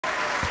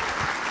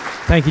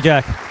Thank you,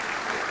 Jack.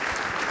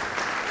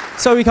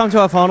 So we come to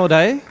our final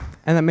day,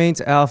 and that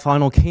means our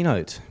final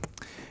keynote.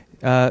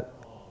 I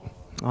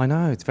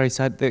know, it's very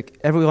sad that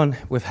everyone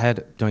we've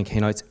had doing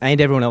keynotes and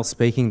everyone else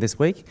speaking this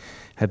week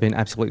have been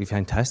absolutely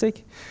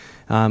fantastic.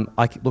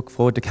 I look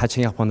forward to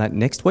catching up on that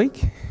next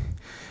week.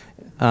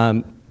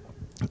 So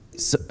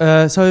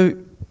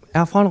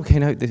our final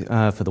keynote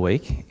for the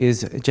week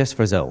is Jess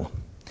Frazelle.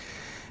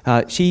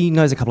 She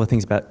knows a couple of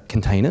things about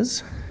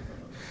containers.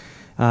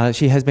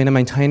 She has been a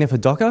maintainer for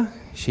Docker.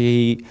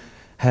 She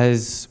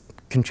has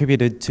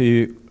contributed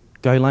to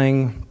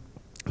Golang,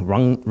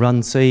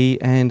 Run C,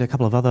 and a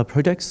couple of other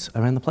projects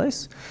around the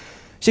place.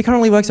 She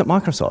currently works at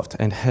Microsoft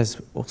and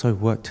has also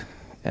worked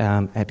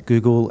at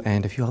Google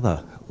and a few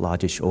other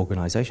largish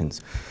organizations.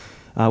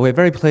 We're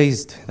very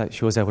pleased that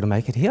she was able to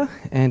make it here,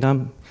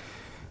 and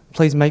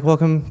please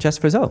welcome Jess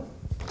Frazelle.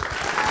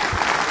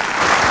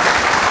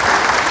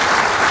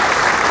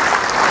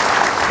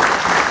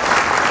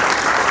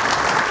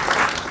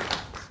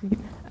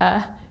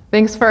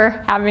 Thanks for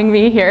having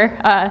me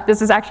here.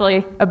 This is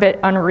actually a bit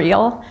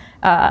unreal.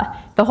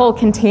 The whole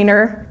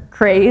container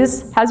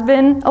craze has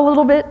been a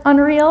little bit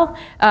unreal,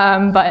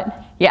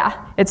 but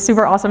yeah, it's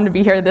super awesome to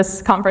be here.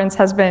 This conference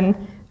has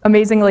been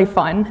amazingly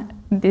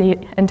fun the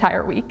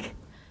entire week.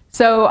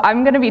 So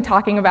I'm going to be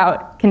talking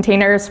about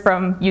containers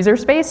from user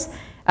space.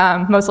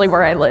 Mostly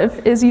where I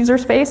live is user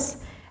space.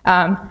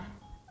 I'm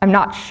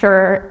not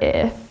sure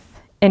if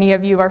any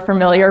of you are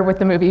familiar with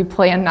the movie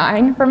Plan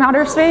 9 from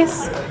Outer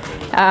Space,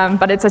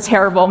 but it's a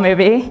terrible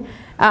movie.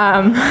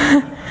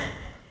 And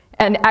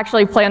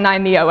actually, Plan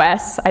 9, the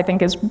OS, I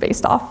think is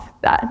based off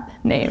that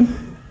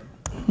name.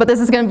 But this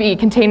is going to be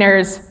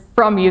containers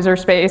from user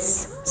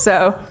space.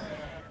 So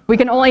we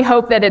can only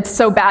hope that it's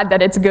so bad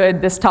that it's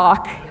good, this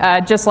talk,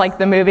 just like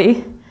the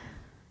movie.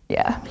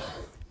 Yeah.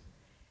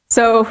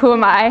 So who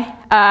am I?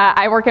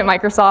 I work at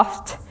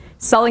Microsoft.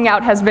 Selling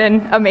out has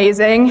been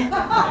amazing.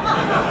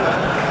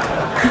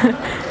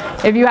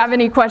 If you have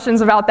any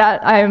questions about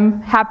that,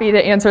 I'm happy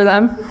to answer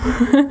them.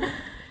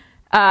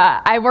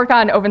 I work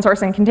on open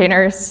source and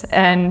containers,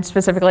 and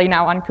specifically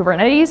now on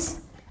Kubernetes.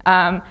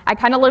 I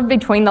kind of live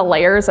between the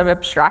layers of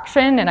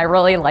abstraction, and I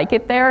really like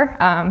it there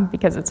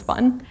because it's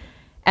fun.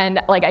 And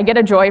I get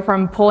a joy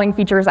from pulling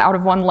features out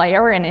of one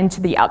layer and into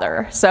the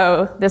other.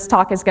 So this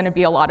talk is going to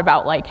be a lot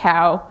about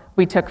how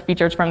we took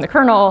features from the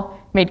kernel,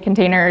 made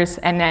containers,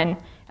 and then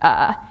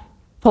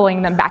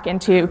pulling them back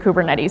into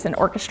Kubernetes and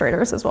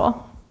orchestrators as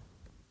well.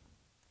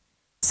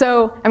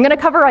 So I'm going to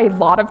cover a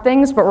lot of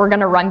things, but we're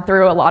going to run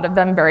through a lot of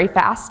them very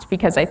fast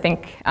because I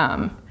think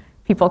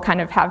people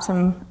kind of have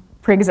some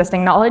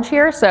pre-existing knowledge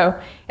here. So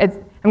I'm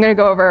going to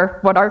go over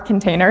what are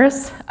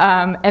containers,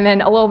 and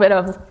then a little bit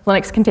of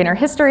Linux container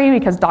history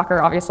because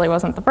Docker obviously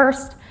wasn't the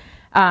first,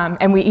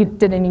 and we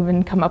didn't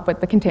even come up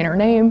with the container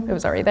name. It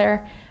was already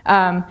there.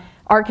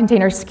 Are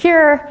containers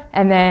secure?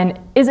 And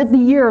then, is it the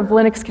year of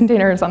Linux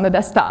containers on the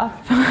desktop?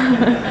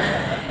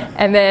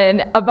 And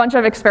then a bunch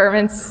of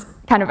experiments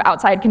kind of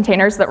outside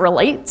containers that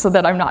relate so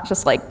that I'm not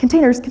just like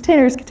containers,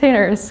 containers,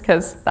 containers,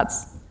 because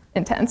that's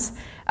intense.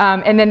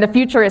 And then the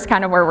future is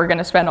kind of where we're going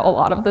to spend a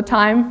lot of the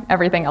time.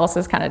 Everything else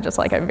is kind of just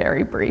like a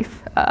very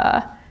brief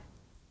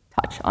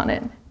touch on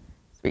it.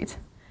 Sweet.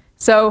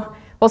 So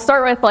we'll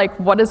start with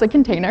what is a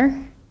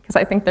container? Because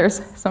I think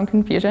there's some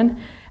confusion.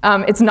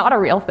 It's not a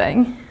real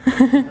thing.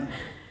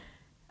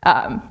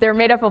 They're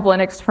made up of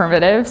Linux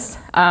primitives,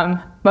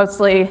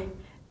 mostly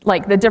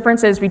the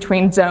differences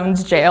between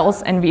zones,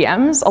 jails, and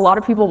VMs. A lot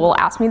of people will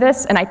ask me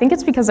this, and I think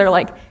it's because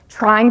they're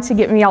trying to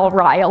get me all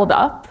riled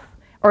up,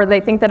 or they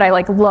think that I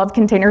love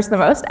containers the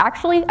most.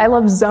 Actually, I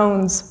love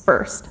zones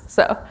first.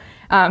 So,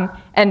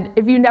 and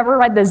if you never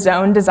read the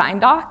zone design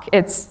doc,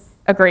 it's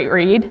a great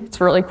read.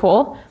 It's really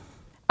cool.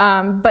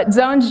 But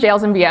zones,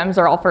 jails, and VMs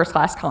are all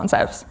first-class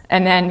concepts.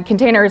 And then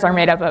containers are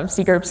made up of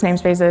C groups,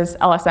 namespaces,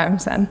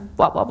 LSMs, and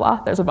blah, blah,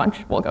 blah. There's a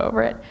bunch. We'll go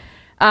over it.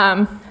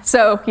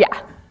 So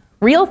yeah,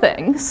 real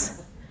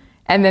things.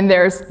 And then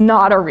there's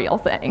not a real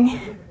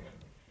thing.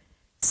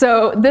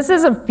 So this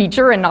is a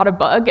feature and not a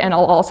bug, and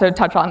I'll also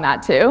touch on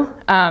that too.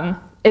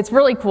 It's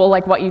really cool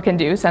what you can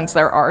do since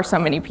there are so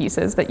many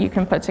pieces that you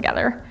can put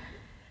together.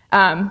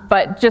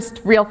 But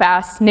just real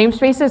fast,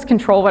 namespaces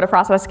control what a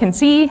process can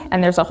see,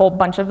 and there's a whole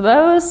bunch of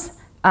those.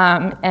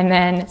 And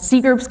then C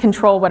groups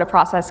control what a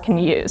process can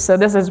use. So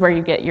this is where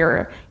you get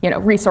your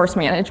resource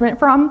management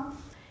from,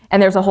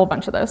 and there's a whole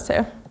bunch of those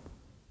too.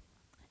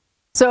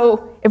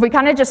 So if we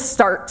kind of just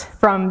start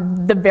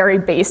from the very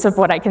base of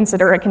what I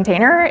consider a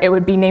container, it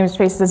would be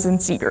namespaces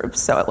and C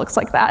groups. So it looks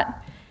like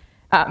that.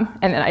 And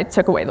then I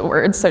took away the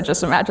words, so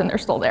just imagine they're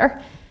still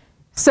there.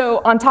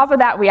 So on top of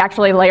that, we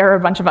actually layer a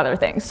bunch of other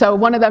things. So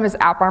one of them is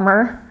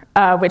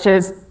AppArmor, which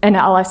is an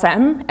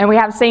LSM, and we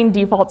have same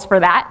defaults for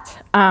that.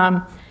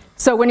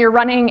 So when you're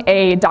running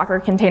a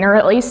Docker container,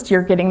 at least,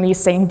 you're getting these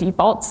same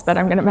defaults that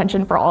I'm going to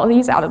mention for all of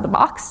these out of the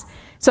box.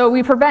 So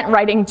we prevent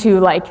writing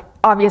to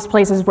obvious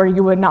places where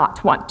you would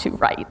not want to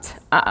write.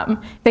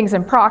 Things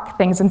in proc,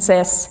 things in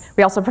sys.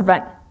 We also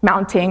prevent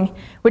mounting,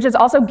 which is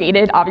also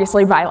gated,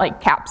 obviously, by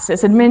cap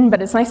sysadmin,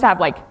 but it's nice to have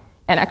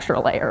an extra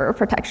layer of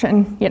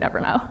protection. You never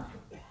know.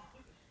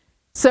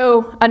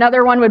 So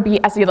another one would be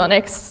SE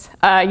Linux.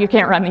 You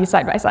can't run these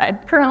side by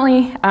side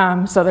currently,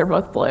 so they're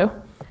both blue.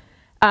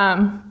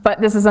 But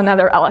this is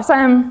another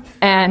LSM,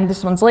 and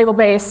this one's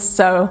label-based.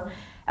 So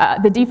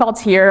the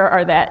defaults here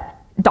are that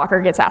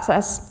Docker gets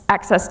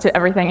access to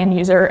everything in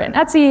user and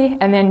Etsy,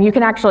 and then you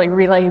can actually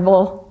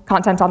relabel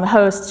content on the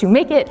host to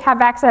make it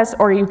have access,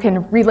 or you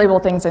can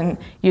relabel things in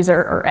user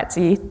or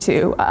Etsy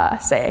to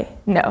say,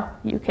 no,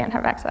 you can't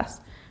have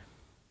access.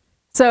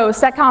 So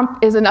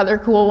setcomp is another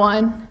cool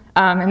one,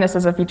 and this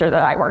is a feature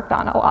that I worked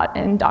on a lot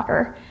in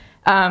Docker.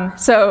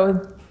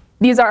 So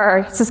these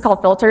are syscall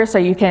filters, so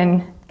you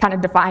can kind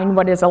of define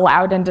what is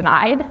allowed and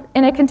denied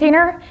in a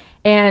container.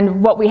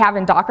 And what we have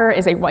in Docker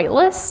is a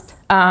whitelist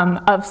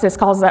of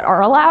syscalls that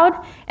are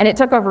allowed. And it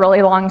took a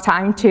really long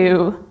time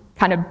to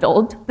kind of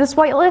build this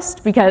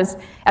whitelist, because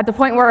at the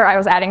point where I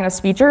was adding this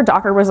feature,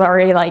 Docker was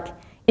already like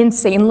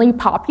insanely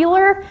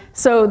popular.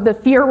 So the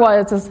fear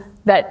was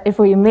that if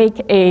we make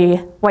a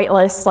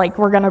whitelist, like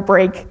we're gonna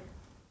break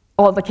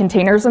all the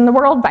containers in the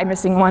world by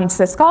missing one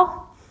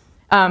syscall.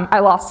 I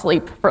lost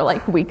sleep for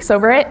like weeks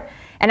over it.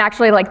 And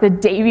actually, like the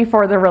day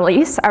before the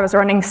release, I was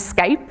running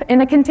Skype in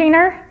a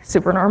container,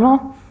 super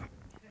normal.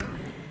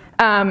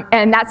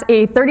 And that's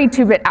a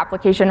 32-bit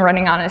application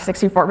running on a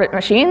 64-bit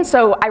machine.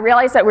 So I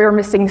realized that we were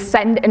missing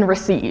send and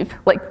receive,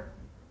 like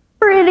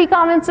pretty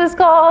common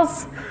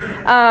syscalls.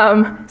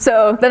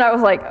 So then I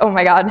was like, oh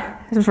my God,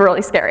 this is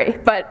really scary.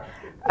 But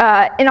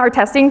in our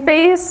testing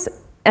phase,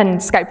 and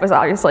Skype was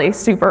obviously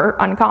super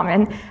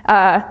uncommon,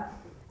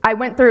 I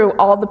went through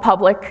all the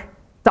public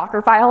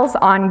Docker files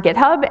on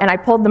GitHub, and I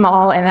pulled them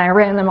all, and I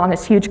ran them on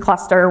this huge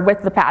cluster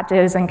with the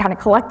patches, and kind of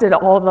collected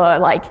all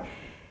the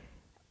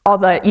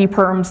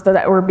EPERMs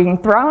that were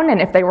being thrown. And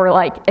if they were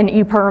like an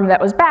EPERM that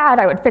was bad,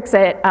 I would fix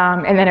it.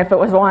 And then if it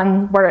was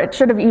one where it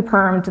should have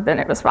EPERMed, then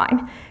it was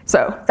fine.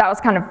 So that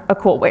was kind of a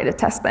cool way to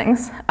test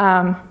things.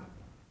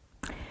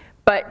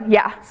 But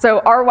yeah, so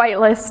our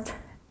whitelist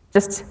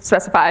just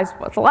specifies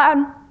what's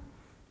allowed.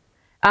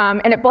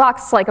 And it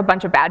blocks like a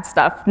bunch of bad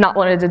stuff, not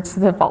limited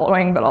to the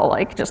following, but I'll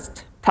like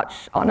just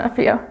touch on a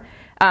few.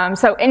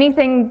 So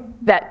anything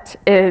that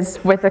is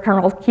with the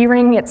kernel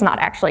keyring, it's not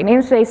actually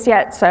namespace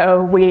yet,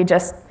 so we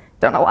just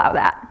don't allow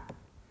that.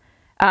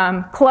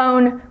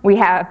 Clone, we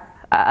have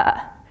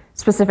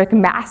specific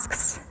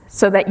masks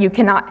so that you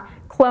cannot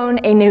clone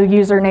a new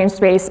user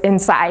namespace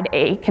inside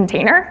a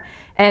container.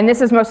 And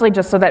this is mostly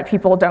just so that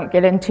people don't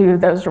get into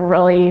those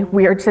really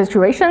weird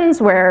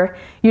situations where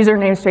user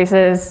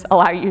namespaces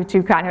allow you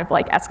to kind of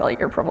like escalate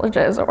your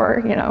privileges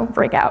or, you know,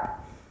 break out.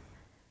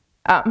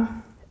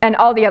 And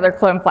all the other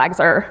clone flags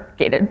are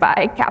gated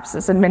by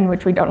capsysadmin,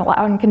 which we don't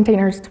allow in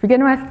containers to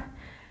begin with.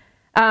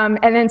 And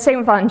then same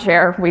with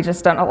unshare, we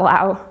just don't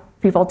allow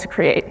people to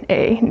create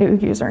a new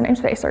user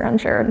namespace or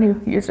unshare a new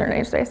user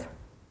namespace.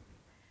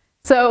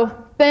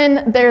 So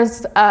then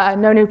there's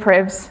no new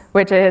privs,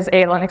 which is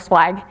a Linux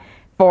flag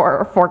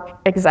for fork,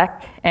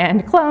 exec,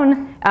 and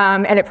clone,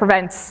 and it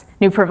prevents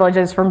new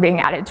privileges from being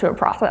added to a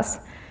process.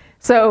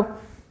 So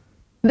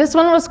this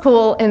one was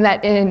cool in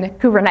that in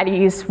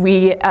Kubernetes,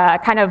 we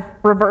kind of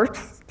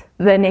reversed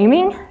the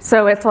naming.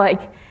 So it's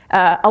like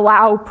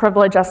allow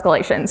privilege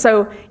escalation.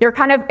 So you're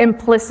kind of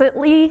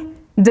implicitly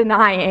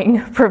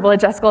denying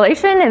privilege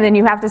escalation, and then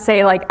you have to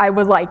say like, I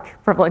would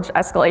like privilege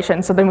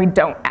escalation, so then we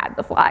don't add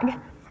the flag.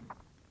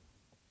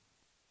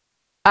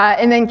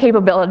 And then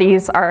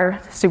capabilities are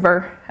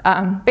super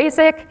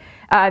basic.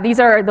 These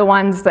are the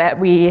ones that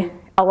we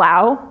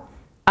allow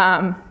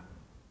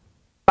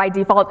by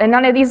default, and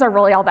none of these are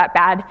really all that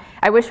bad.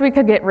 I wish we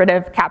could get rid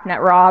of capnet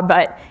raw,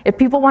 but if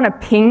people want to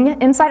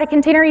ping inside a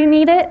container, you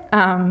need it.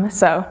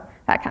 So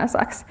that kind of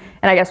sucks.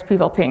 And I guess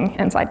people ping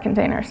inside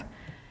containers.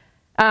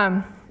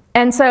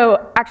 And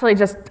so actually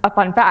just a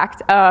fun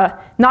fact,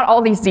 not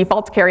all these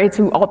defaults carry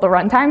to all the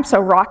runtime. So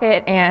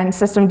Rocket and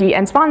systemd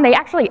and spawn, they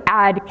actually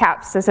add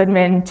cap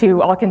sysadmin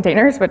to all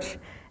containers, which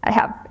I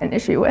have an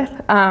issue with.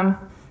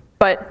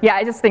 But yeah,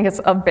 I just think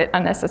it's a bit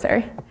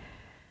unnecessary.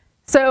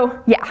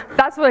 So yeah,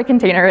 that's what a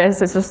container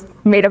is. It's just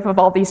made up of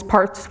all these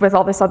parts with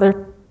all this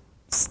other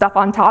stuff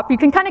on top. You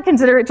can kind of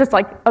consider it just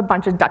like a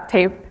bunch of duct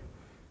tape.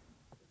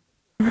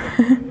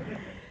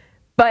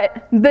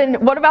 But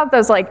then what about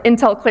those like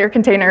Intel Clear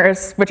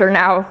containers, which are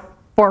now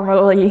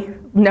formerly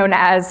known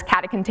as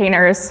Kata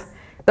containers?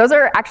 Those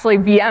are actually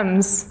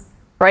VMs,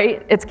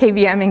 right? It's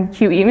KVM and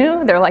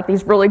QEMU. They're like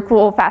these really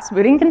cool fast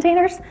booting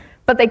containers.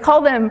 But they call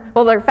them,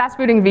 well, they're fast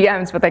booting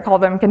VMs, but they call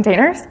them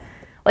containers.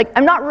 Like,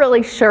 I'm not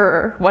really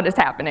sure what is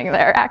happening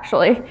there,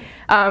 actually.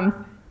 I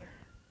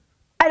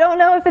don't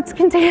know if it's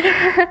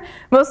container,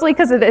 mostly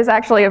because it is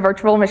actually a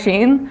virtual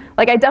machine.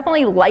 Like, I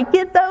definitely like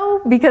it,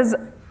 though, because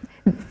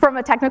from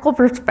a technical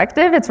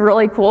perspective, it's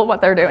really cool what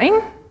they're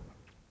doing.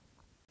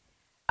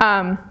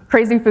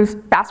 Crazy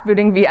fast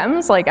booting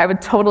VMs, like I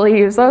would totally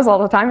use those all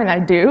the time, and I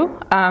do.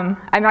 I'm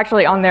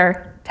actually on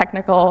their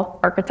technical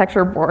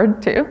architecture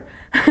board, too.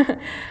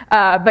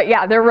 But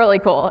yeah, they're really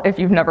cool if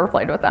you've never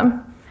played with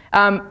them.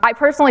 I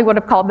personally would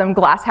have called them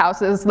glass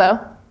houses, though.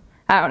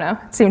 I don't know,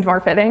 it seemed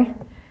more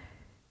fitting.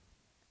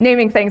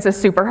 naming things is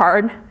super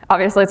hard.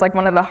 Obviously, it's like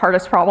one of the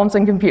hardest problems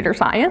in computer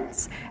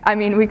science. I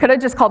mean, we could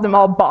have just called them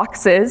all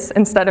boxes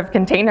instead of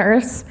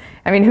containers.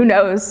 I mean, who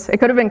knows? It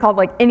could have been called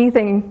like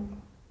anything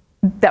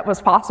that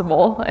was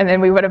possible, and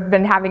then we would have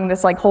been having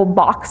this like whole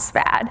box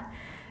fad.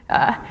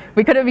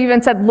 We could have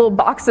even said little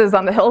boxes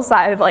on the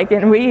hillside, like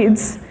in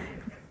Weeds,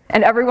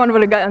 and everyone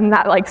would have gotten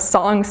that like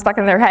song stuck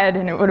in their head,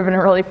 and it would have been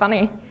really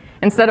funny,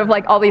 instead of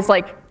like all these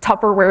like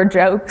Tupperware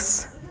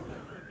jokes.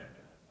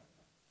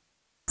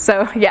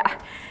 So yeah.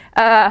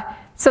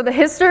 So the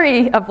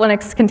history of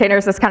Linux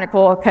containers is kind of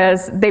cool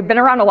because they've been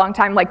around a long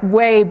time, like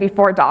way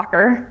before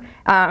Docker.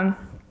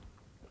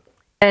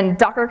 And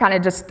Docker kind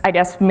of just, I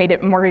guess, made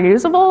it more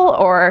usable,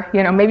 or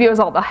maybe it was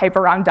all the hype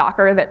around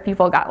Docker that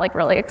people got like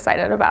really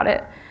excited about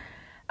it.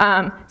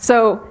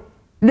 So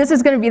this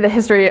is going to be the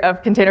history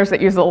of containers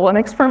that use the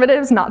Linux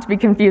primitives, not to be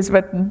confused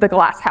with the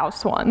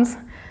glasshouse ones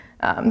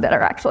that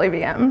are actually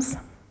VMs.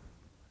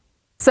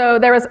 So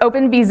there was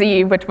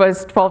OpenVZ, which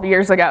was 12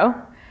 years ago.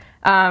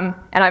 And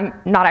I'm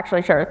not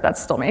actually sure if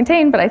that's still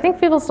maintained, but I think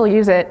people still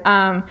use it.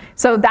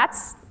 So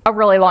that's a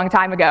really long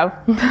time ago.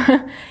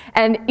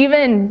 And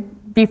even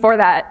before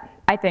that,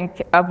 I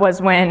think,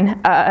 was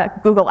when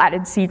Google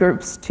added C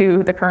groups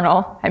to the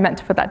kernel. I meant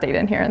to put that data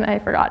in here and then I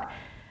forgot.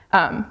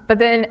 But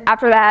then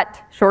after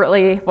that,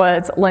 shortly,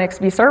 was Linux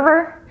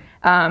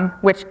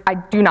vServer, which I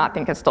do not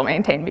think is still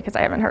maintained because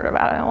I haven't heard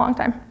about it in a long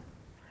time.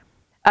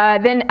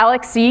 Then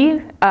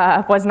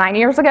LXC was 9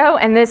 years ago,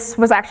 and this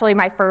was actually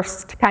my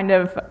first kind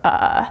of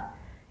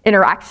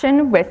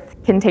interaction with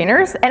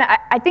containers. And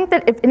I think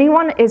that if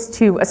anyone is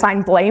to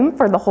assign blame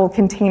for the whole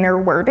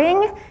container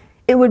wording,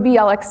 it would be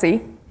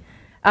LXC.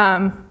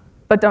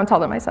 But don't tell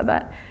them I said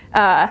that.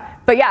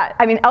 But yeah,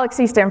 I mean,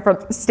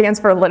 LXC stands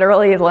for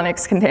literally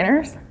Linux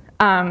containers.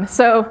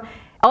 So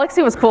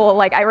LXC was cool.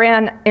 Like, I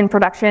ran in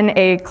production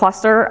a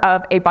cluster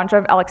of a bunch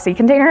of LXC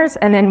containers,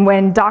 and then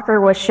when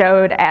Docker was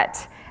showed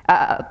at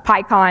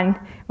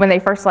PyCon, when they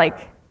first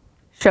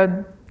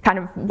showed kind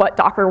of what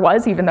Docker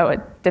was, even though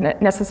it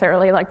didn't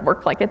necessarily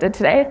work like it did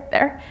today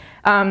there,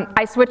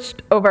 I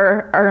switched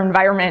over our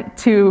environment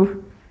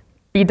to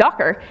be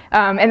Docker.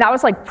 And that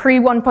was pre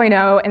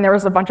 1.0, and there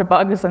was a bunch of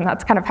bugs, and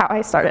that's kind of how I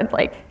started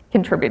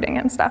contributing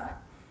and stuff.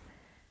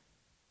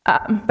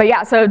 But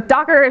yeah, so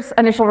Docker's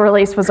initial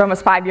release was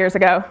almost 5 years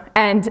ago,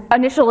 and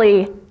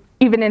initially,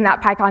 even in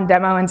that PyCon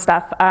demo and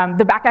stuff,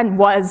 the backend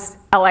was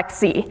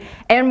LXC.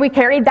 And we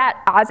carried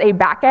that as a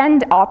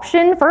backend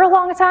option for a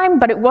long time,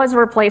 but it was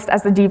replaced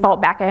as the default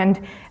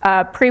backend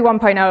pre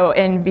 1.0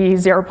 in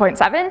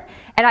v0.7.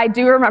 And I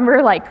do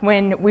remember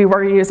when we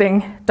were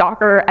using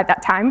Docker at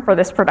that time for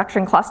this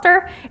production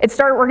cluster, it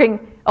started working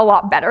a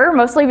lot better,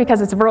 mostly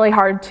because it's really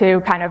hard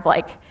to kind of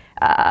write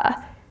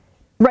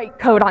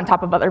code on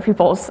top of other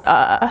people's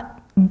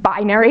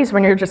binaries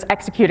when you're just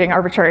executing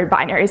arbitrary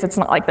binaries. It's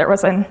not like there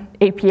was an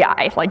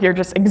API, you're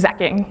just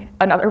execing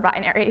another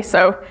binary.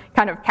 So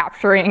kind of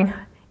capturing,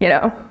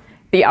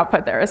 the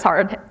output there is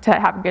hard to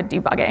have good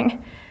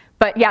debugging.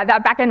 But yeah,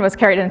 that backend was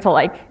carried into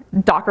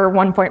Docker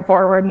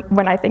 1.4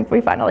 when I think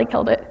we finally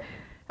killed it.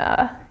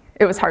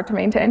 It was hard to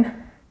maintain.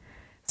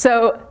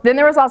 So then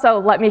there was also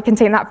let me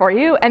contain that for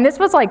you. And this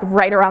was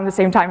right around the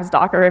same time as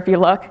Docker, if you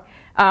look.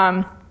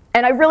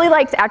 And I really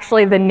liked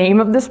actually the name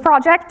of this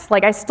project.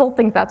 I still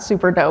think that's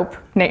super dope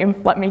name,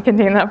 let me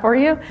contain that for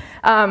you.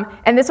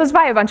 And this was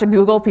by a bunch of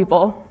Google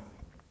people.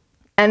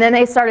 And then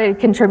they started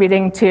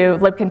contributing to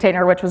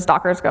libcontainer, which was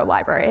Docker's Go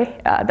library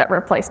that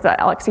replaced the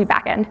LXC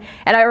backend.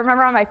 And I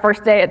remember on my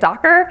first day at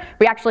Docker,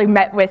 we actually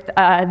met with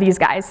these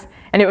guys.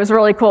 And it was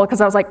really cool because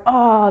I was like,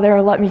 oh,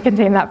 they're let me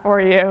contain that for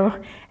you.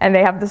 And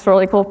they have this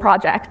really cool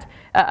project.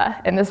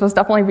 And this was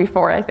definitely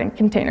before I think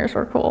containers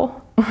were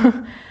cool.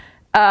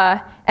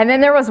 And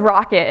then there was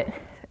Rocket,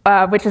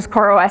 which is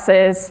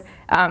CoreOS's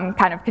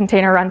kind of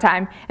container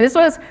runtime. And this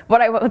was what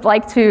I would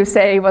like to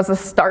say was the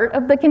start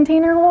of the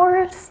container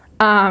wars.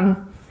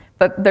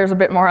 But there's a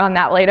bit more on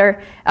that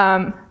later.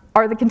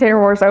 Are the container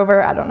wars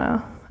over? I don't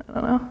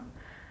know.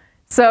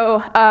 So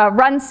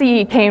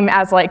runc came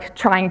as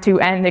trying to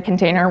end the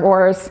container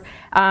wars.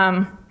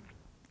 And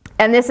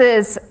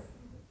this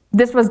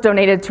was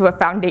donated to a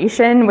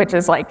foundation, which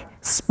is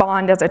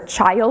spawned as a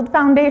child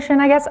foundation,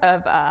 I guess,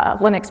 of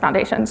Linux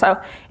Foundation.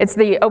 So it's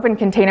the Open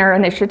Container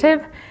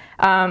Initiative.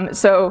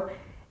 So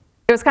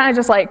it was kind of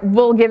just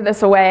we'll give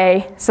this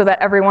away so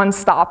that everyone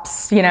stops,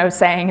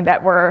 saying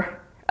that we're,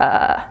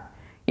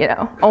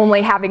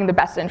 only having the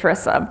best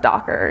interests of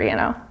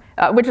Docker,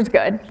 which is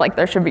good.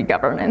 There should be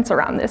governance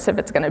around this if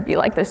it's going to be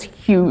this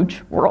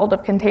huge world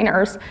of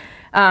containers.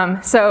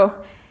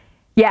 So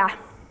yeah.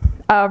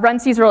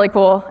 runc is really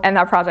cool, and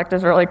that project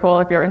is really cool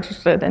if you're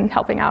interested in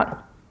helping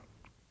out.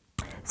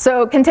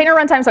 So container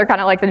runtimes are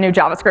kind of like the new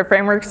JavaScript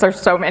frameworks. There's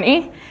so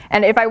many,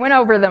 and if I went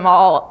over them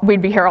all,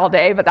 we'd be here all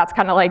day, but that's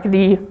kind of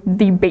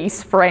the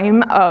base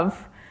frame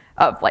of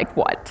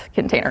what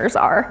containers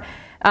are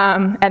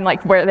and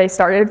where they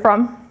started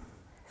from.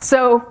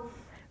 So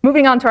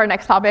moving on to our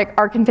next topic,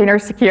 are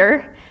containers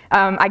secure?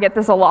 I get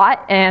this a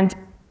lot, and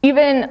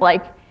even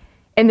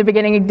in the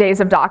beginning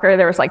days of Docker,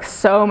 there was like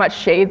so much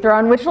shade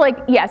thrown, which like,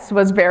 yes,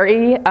 was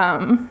very,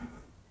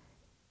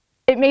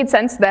 it made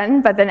sense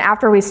then, but then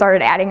after we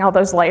started adding all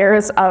those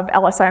layers of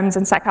LSMs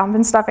and seccomp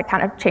and stuff, it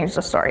kind of changed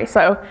the story.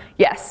 So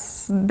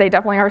yes, they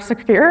definitely are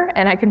secure,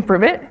 and I can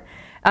prove it,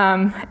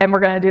 and we're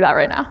gonna do that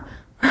right now.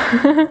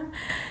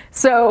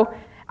 So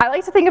I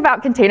like to think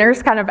about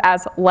containers kind of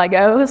as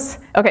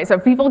Legos. Okay, so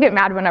people get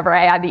mad whenever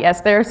I add the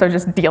S there, so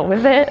just deal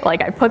with it.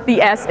 Like, I put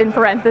the S in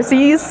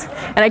parentheses,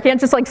 and I can't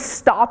just like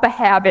stop a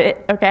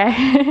habit,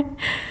 okay?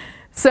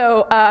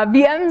 So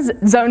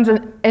VMs, zones,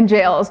 and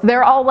jails,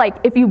 they're all like,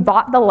 if you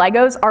bought the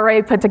Legos,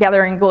 already put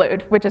together and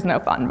glued, which is no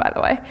fun, by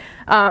the way.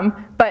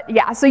 But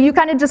yeah, so you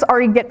kind of just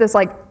already get this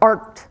like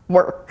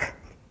artwork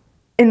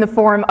in the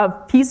form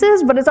of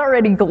pieces, but it's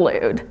already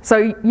glued.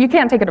 So you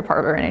can't take it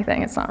apart or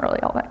anything. It's not really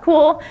all that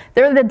cool.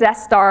 They're the Death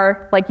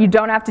Star. Like, you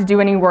don't have to do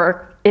any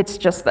work. It's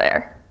just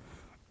there.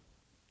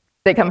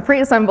 They come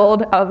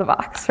pre-assembled out of the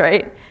box,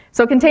 right?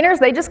 So containers,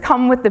 they just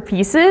come with the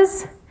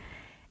pieces.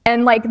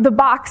 And like the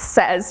box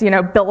says, you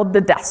know, build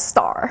the Death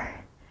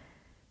Star.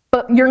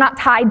 But you're not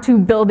tied to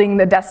building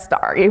the Death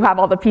Star. You have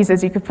all the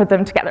pieces. You could put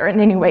them together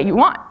in any way you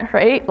want,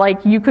 right?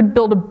 Like, you could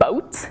build a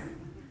boat.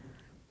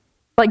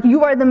 Like,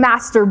 you are the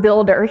master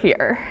builder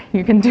here.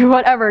 You can do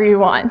whatever you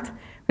want,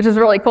 which is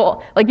really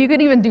cool. Like, you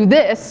could even do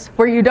this,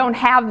 where you don't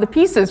have the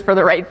pieces for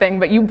the right thing,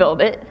 but you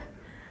build it,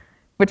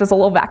 which is a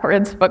little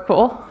backwards, but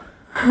cool.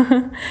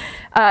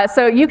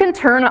 So you can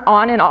turn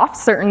on and off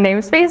certain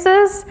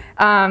namespaces,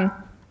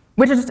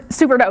 which is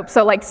super dope.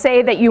 So like,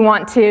 say that you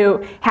want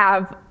to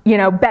have, you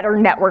know, better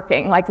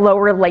networking, like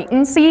lower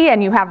latency,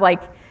 and you have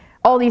like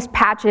all these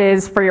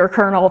patches for your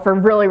kernel for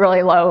really,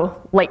 really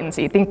low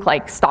latency. Think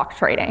like stock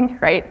trading,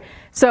 right?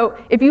 So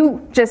if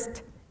you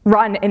just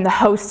run in the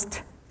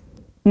host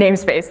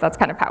namespace, that's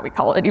kind of how we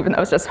call it, even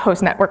though it's just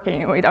host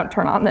networking and we don't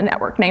turn on the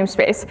network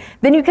namespace,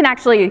 then you can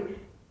actually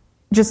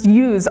just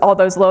use all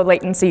those low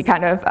latency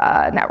kind of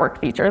network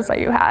features that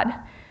you had.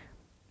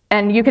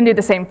 And you can do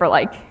the same for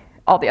like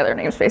all the other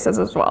namespaces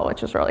as well,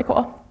 which is really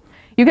cool.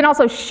 You can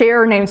also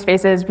share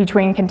namespaces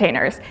between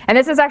containers. And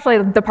this is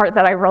actually the part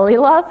that I really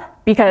love,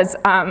 because,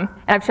 and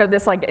I've showed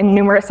this like in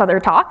numerous other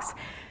talks.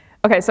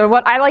 Okay, so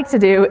what I like to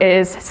do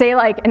is, say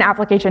like an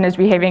application is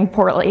behaving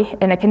poorly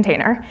in a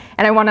container,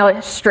 and I want to like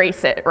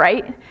strace it,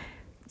 right?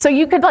 So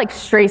you could like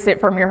strace it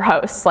from your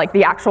host, like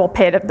the actual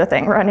PID of the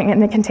thing running in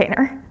the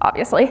container,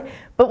 obviously.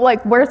 But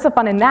like, where's the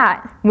fun in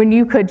that, when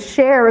you could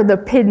share the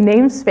PID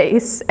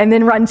namespace and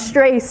then run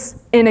strace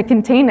in a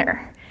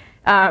container?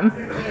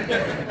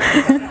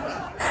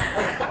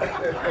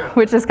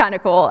 Which is kind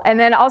of cool. And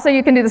then also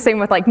you can do the same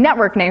with like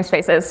network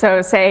namespaces.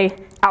 So say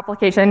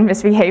application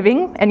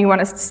misbehaving, and you want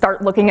to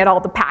start looking at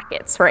all the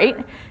packets,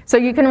 right? So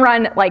you can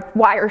run like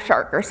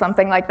Wireshark or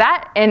something like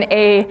that in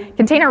a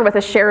container with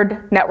a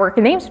shared network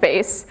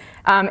namespace,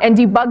 and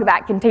debug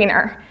that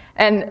container.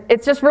 And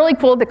it's just really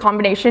cool, the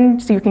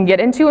combinations you can get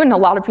into, and a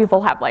lot of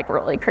people have like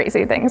really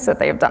crazy things that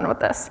they've done with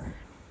this.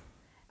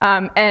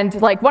 And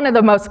like one of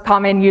the most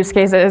common use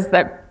cases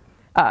that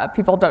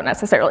people don't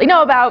necessarily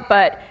know about,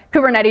 but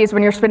Kubernetes,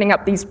 when you're spinning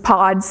up these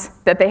pods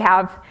that they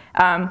have,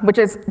 which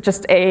is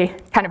just a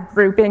kind of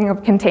grouping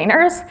of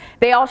containers,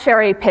 they all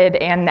share a PID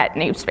and net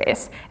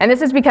namespace. And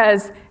this is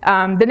because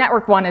the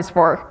network one is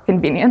for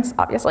convenience,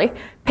 obviously.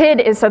 PID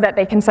is so that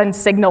they can send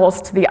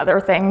signals to the other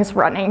things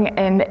running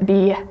in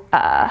the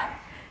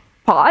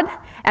pod,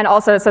 and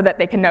also so that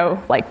they can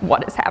know like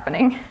what is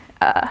happening,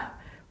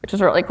 which is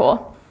really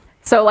cool.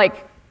 So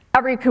like,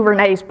 every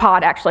Kubernetes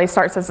pod actually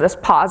starts as this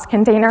pause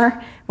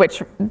container,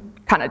 which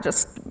kind of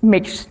just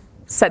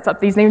sets up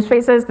these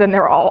namespaces. Then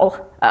they're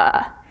all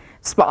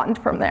spawned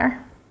from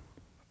there.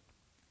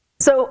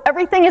 So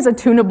everything is a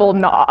tunable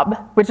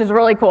knob, which is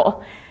really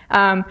cool.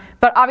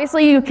 But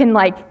obviously you can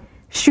like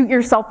shoot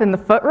yourself in the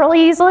foot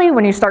really easily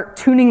when you start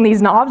tuning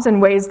these knobs in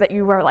ways that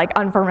you are like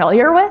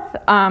unfamiliar with,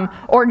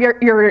 or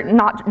you're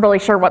not really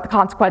sure what the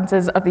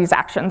consequences of these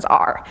actions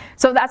are.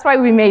 So that's why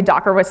we made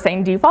Docker with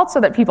sane default, so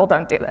that people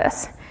don't do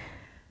this.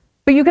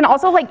 But you can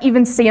also like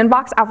even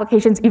sandbox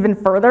applications even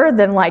further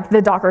than like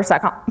the Docker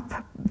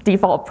seccomp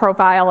default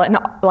profile and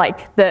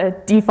like the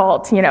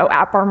default, you know,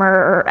 AppArmor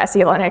or SE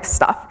Linux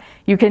stuff.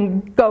 You can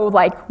go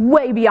like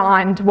way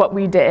beyond what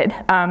we did.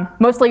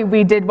 Mostly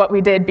we did what we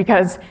did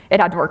because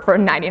it had to work for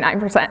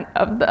 99%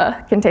 of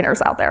the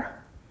containers out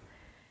there.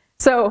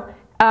 So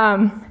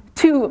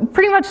to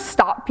pretty much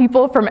stop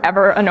people from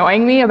ever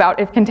annoying me about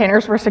if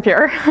containers were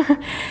secure,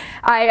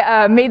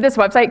 I made this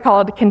website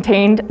called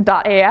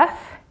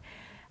contained.af.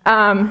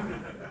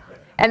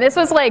 And this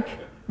was like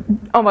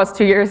almost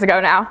 2 years ago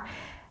now,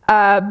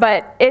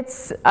 but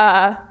it's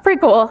pretty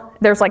cool.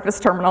 There's like this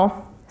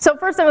terminal. So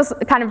first it was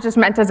kind of just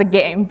meant as a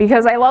game,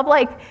 because I love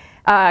like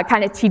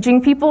kind of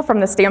teaching people from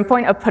the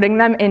standpoint of putting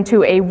them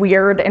into a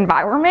weird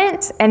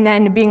environment and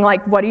then being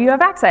like, what do you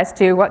have access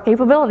to? What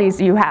capabilities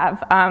do you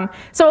have?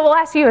 So it will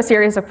ask you a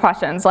series of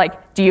questions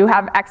like, do you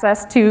have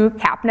access to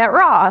CapNet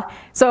raw?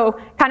 So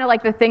kind of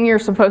like the thing you're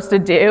supposed to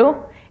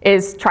do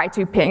is try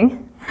to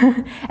ping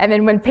And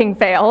then when ping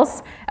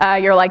fails,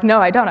 you're like, no,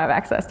 I don't have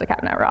access to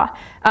CapNet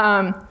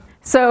raw.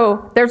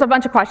 So there's a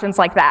bunch of questions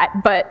like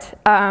that, but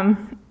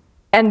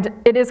and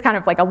it is kind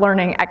of like a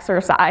learning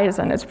exercise,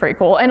 and it's pretty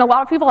cool. And a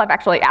lot of people have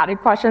actually added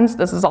questions.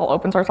 This is all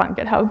open source on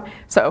GitHub,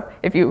 so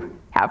if you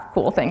have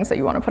cool things that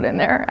you want to put in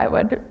there, I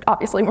would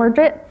obviously merge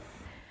it.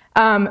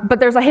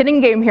 But there's a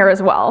hidden game here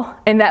as well,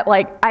 in that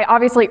like I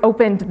obviously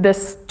opened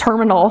this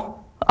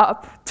terminal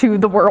up to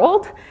the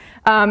world,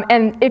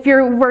 and if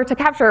you were to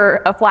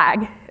capture a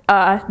flag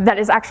that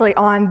is actually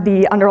on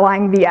the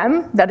underlying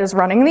VM that is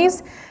running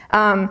these,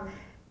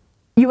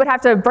 you would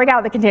have to break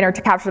out the container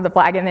to capture the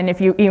flag, and then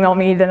if you email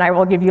me, then I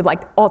will give you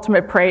like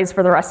ultimate praise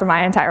for the rest of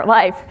my entire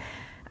life,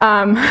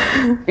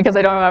 because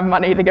I don't have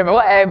money to give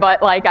away,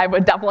 but like I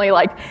would definitely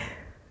like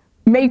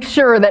make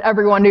sure that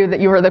everyone knew that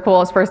you were the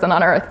coolest person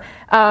on earth.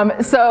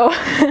 So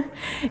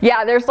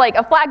yeah, there's like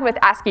a flag with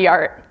ASCII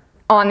art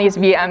on these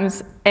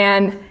VMs,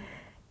 and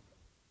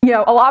you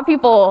know, a lot of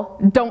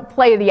people don't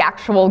play the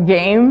actual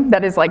game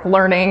that is like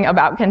learning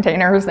about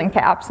containers and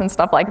caps and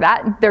stuff like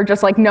that. They're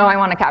just like, no, I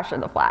want to capture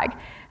the flag.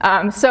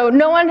 So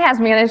no one has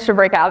managed to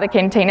break out of the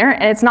container,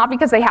 and it's not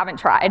because they haven't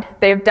tried.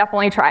 They've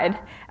definitely tried.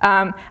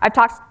 I've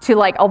talked to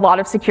like a lot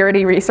of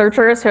security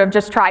researchers who have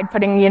just tried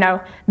putting, you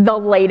know, the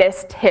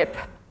latest hip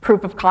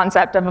proof of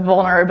concept of a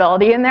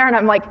vulnerability in there, and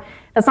I'm like,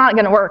 that's not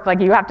going to work. Like,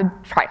 you have to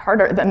try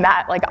harder than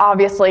that. Like,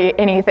 obviously,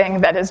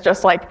 anything that is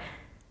just like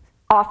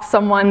off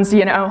someone's,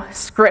 you know,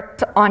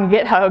 script on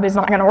GitHub is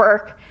not going to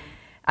work.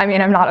 I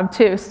mean, I'm not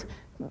obtuse.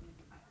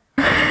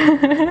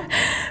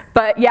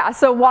 But yeah,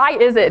 so why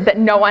is it that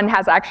no one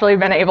has actually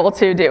been able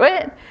to do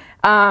it?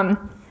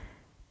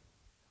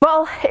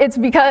 Well, it's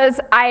because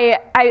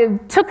I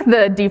took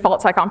the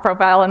default SecComp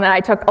profile and then I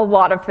took a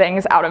lot of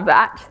things out of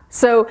that.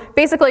 So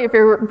basically, if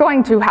you're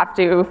going to have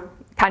to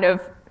kind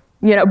of,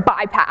 you know,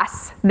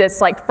 bypass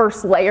this like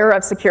first layer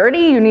of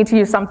security, you need to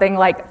use something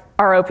like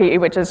ROP,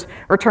 which is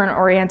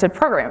return-oriented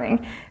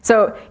programming.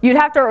 So you'd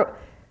have to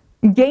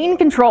gain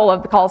control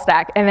of the call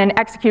stack and then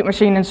execute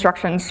machine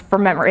instructions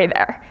from memory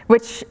there,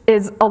 which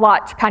is a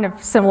lot kind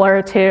of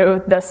similar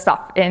to the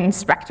stuff in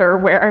Spectre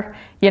where,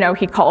 you know,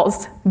 he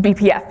calls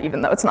BPF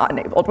even though it's not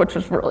enabled, which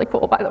is really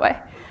cool, by the way.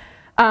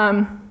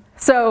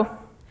 So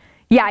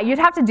yeah, you'd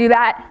have to do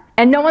that,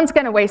 and no one's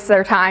going to waste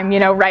their time, you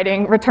know,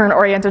 writing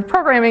return-oriented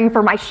programming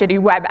for my shitty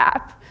web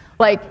app.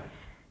 Like,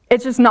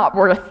 it's just not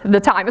worth the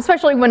time,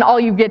 especially when all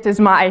you get is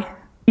my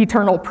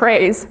eternal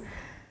praise.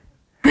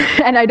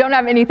 And I don't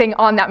have anything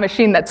on that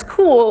machine that's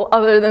cool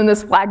other than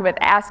this flag with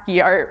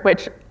ASCII art,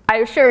 which I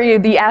assure you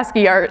the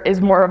ASCII art is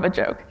more of a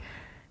joke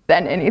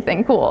than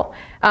anything cool.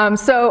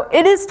 So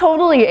it is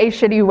totally a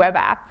shitty web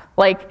app.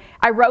 Like,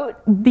 I wrote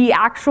the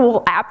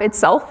actual app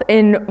itself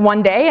in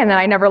one day, and then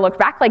I never looked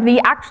back. Like,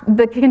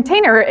 the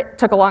container, it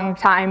took a long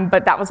time,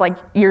 but that was like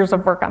years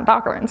of work on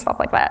Docker and stuff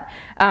like that.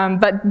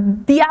 But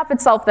the app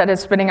itself that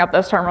is spinning up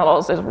those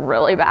terminals is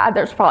really bad.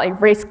 There's probably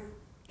race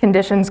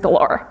conditions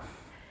galore.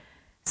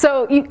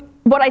 So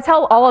what I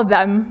tell all of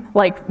them,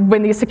 like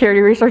when these security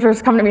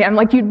researchers come to me, I'm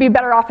like, you'd be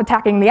better off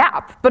attacking the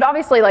app. But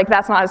obviously, like,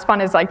 that's not as fun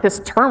as like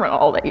this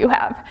terminal that you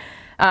have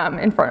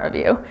in front of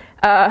you.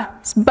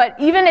 But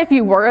even if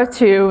you were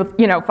to,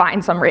 you know,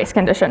 find some race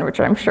condition, which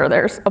I'm sure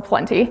there's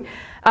aplenty,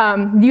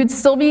 you'd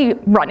still be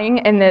running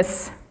in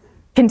this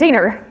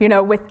container, you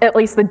know, with at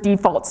least the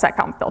default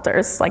SecComp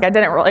filters. Like, I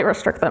didn't really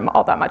restrict them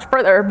all that much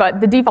further,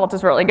 but the default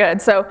is really good.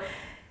 So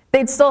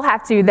they'd still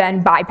have to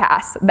then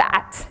bypass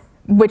that,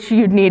 which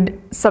you'd need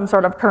some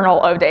sort of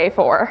kernel O-day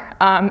for.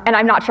 And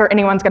I'm not sure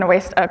anyone's going to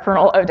waste a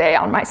kernel O-day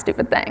on my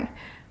stupid thing.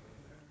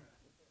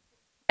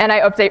 And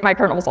I update my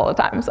kernels all the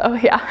time, so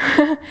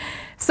yeah.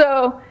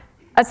 So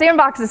a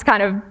sandbox is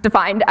kind of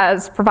defined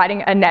as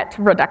providing a net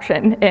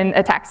reduction in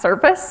attack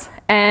surface.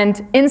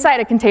 And inside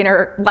a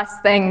container,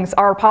 less things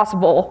are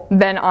possible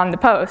than on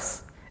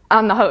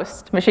the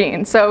host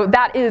machine. So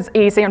that is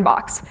a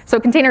sandbox. So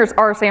containers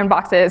are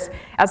sandboxes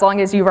as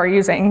long as you are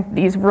using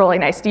these really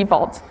nice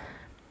defaults.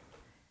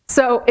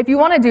 So if you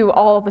want to do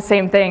all the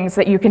same things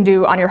that you can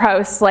do on your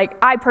hosts, like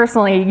I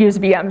personally use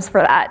VMs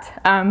for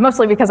that,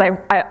 mostly because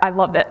I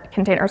love that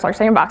containers are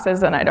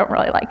sandboxes and I don't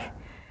really like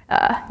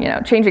you know,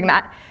 changing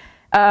that.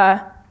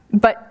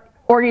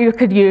 Or you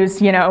could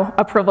use, you know,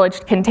 a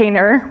privileged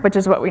container, which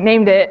is what we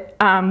named it,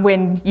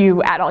 when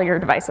you add all your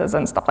devices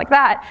and stuff like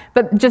that.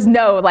 But just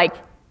know, like,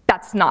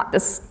 that's not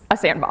a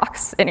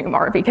sandbox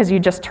anymore because you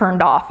just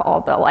turned off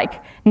all the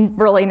like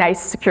really nice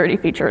security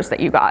features that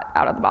you got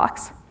out of the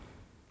box.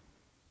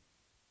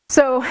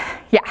 So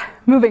yeah,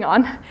 moving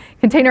on.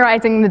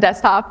 Containerizing the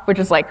desktop, which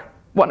is like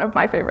one of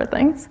my favorite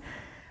things.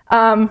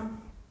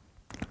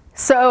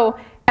 So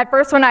at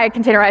first when I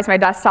containerized my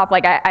desktop,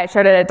 like I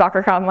showed it at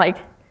DockerCon like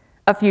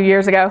a few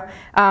years ago,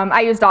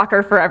 I used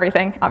Docker for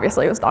everything.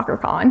 Obviously it was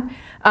DockerCon.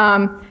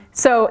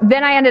 So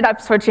then I ended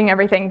up switching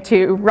everything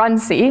to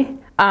runc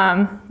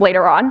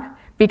later on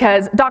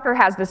because Docker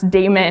has this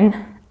daemon,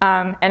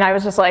 and I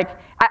was just like,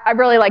 I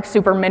really like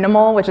super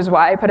minimal, which is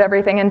why I put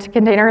everything into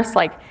containers.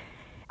 Like,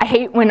 I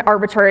hate when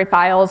arbitrary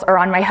files are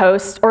on my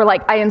host, or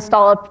like I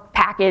install a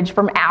package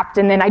from apt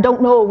and then I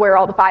don't know where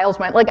all the files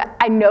went. Like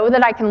I know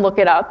that I can look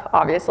it up,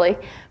 obviously,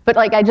 but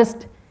like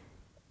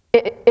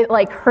it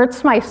like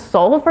hurts my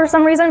soul for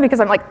some reason because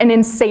I'm like an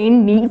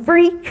insane neat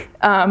freak.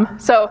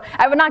 So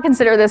I would not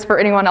consider this for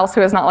anyone else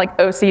who is not like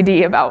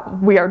OCD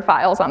about weird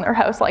files on their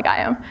host like I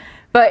am.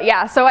 But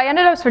yeah, so I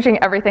ended up switching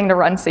everything to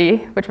run C,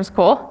 which was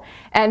cool.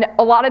 And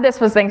a lot of this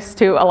was thanks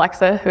to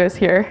Alexa, who is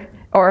here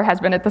or has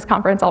been at this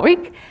conference all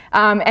week.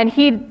 And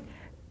he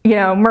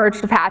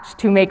merged a patch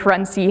to make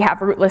run C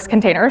have rootless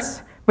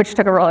containers, which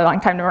took a really long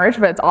time to merge,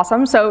 but it's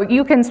awesome. So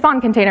you can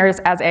spawn containers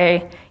as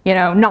a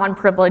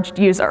non-privileged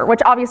user, which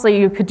obviously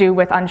you could do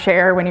with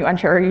unshare when you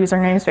unshare your user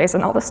namespace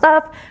and all this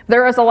stuff.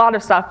 There was a lot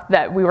of stuff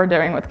that we were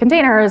doing with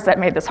containers that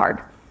made this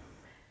hard.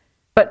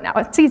 But now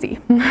it's easy.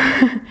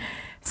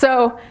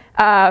 So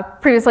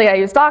previously I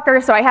used Docker,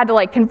 so I had to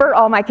like convert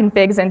all my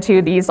configs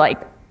into these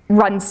like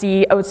run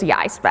C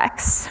OCI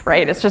specs,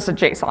 right? It's just a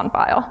JSON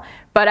file.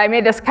 But I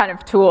made this kind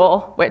of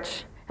tool,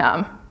 which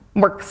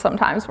works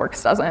sometimes,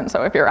 works doesn't.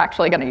 So if you're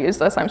actually going to use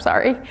this, I'm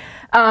sorry.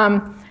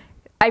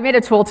 I made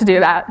a tool to do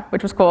that,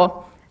 which was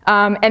cool.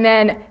 And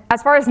then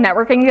as far as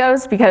networking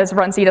goes, because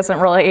run C doesn't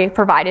really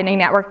provide any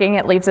networking,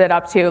 it leaves it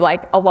up to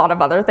like a lot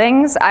of other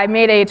things. I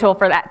made a tool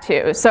for that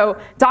too. So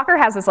Docker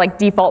has this like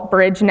default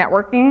bridge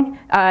networking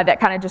that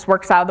kind of just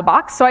works out of the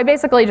box. So I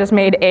basically just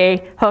made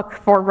a hook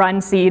for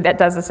run C that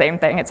does the same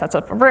thing. It sets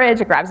up a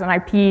bridge, it grabs an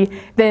IP,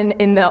 then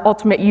in the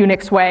ultimate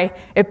Unix way,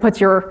 it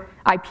puts your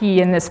IP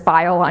in this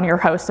file on your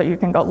host so you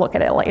can go look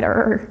at it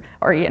later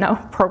or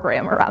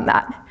program around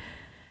that.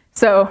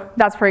 So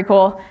that's pretty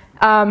cool.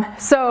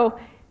 So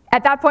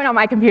at that point on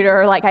my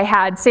computer, like I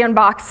had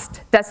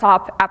sandboxed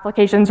desktop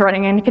applications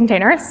running in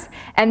containers,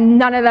 and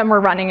none of them were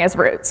running as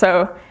root.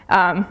 So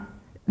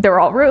they were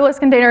all rootless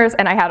containers,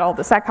 and I had all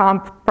the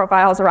seccomp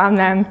profiles around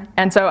them,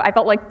 and so I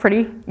felt like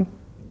pretty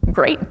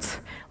great.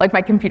 Like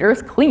my computer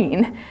is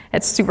clean.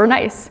 It's super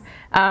nice.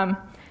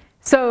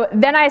 So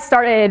then I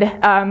started,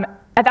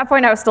 at that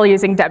point I was still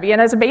using Debian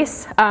as a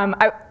base.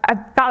 I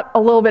got a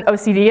little bit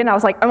OCD and I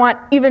was like, I want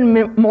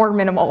even more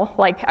minimal.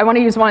 Like I want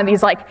to use one of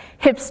these like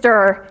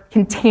hipster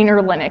container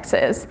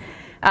Linuxes.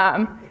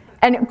 And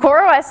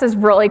CoreOS is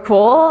really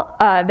cool,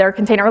 their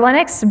container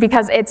Linux,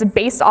 because it's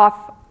based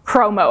off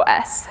Chrome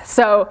OS.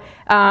 So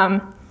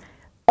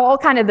all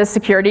kind of the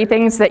security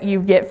things that you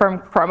get from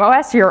Chrome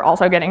OS, you're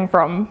also getting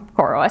from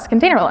CoreOS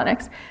container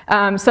Linux.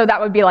 So that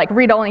would be like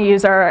read-only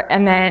user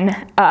and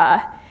then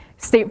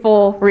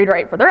stateful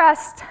read-write for the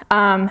rest.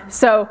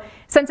 So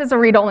since it's a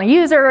read-only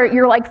user,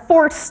 you're like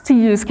forced to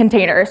use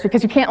containers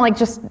because you can't like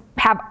just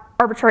have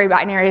arbitrary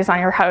binaries on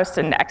your host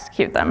and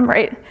execute them,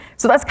 right?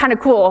 So that's kind of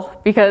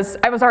cool because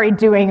I was already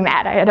doing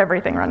that. I had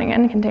everything running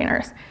in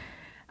containers.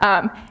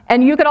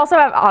 And you could also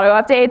have auto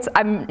updates.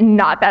 I'm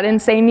not that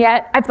insane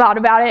yet. I've thought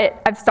about it.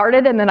 I've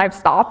started and then I've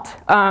stopped.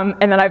 And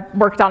then I've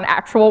worked on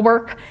actual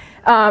work.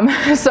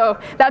 So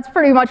that's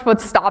pretty much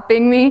what's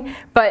stopping me.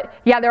 But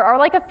yeah, there are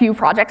like a few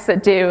projects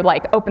that do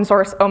like open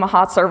source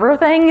Omaha server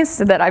things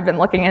that I've been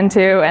looking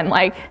into, and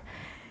like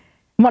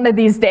one of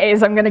these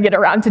days I'm gonna get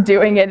around to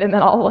doing it, and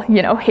then I'll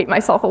hate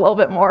myself a little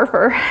bit more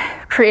for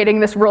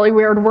creating this really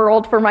weird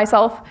world for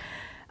myself.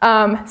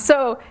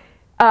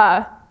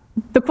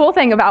 The cool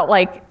thing about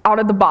like out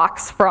of the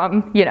box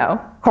from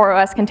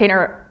CoreOS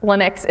container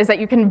Linux is that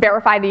you can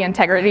verify the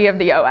integrity of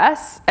the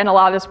OS, and a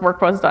lot of this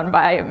work was done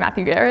by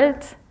Matthew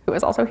Garrett, who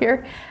is also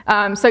here.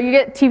 So you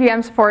get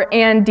TVM support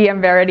and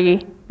DM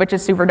Verity, which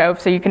is super dope,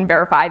 so you can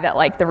verify that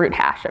like the root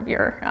hash of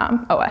your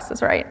OS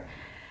is right.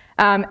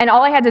 And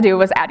all I had to do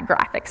was add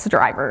graphics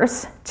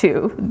drivers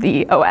to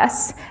the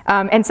OS.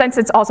 And since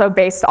it's also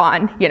based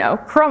on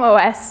Chrome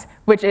OS,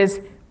 which is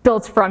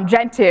built from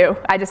Gentoo,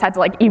 I just had to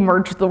like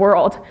emerge the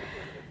world,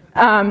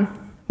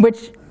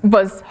 which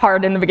was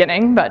hard in the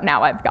beginning, but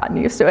now I've gotten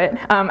used to it.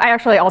 I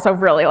actually also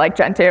really like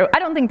Gentoo. I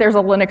don't think there's a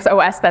Linux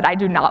OS that I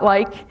do not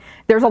like.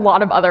 There's a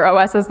lot of other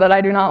OSs that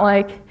I do not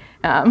like.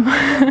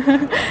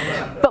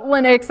 But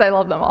Linux, I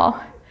love them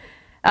all.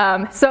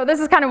 So this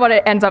is kind of what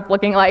it ends up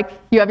looking like.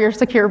 You have your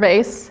secure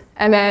base,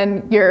 and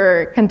then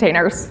your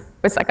containers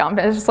with seccomp.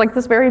 It's just like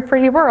this very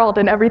pretty world,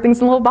 and everything's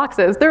in little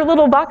boxes. They're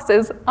little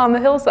boxes on the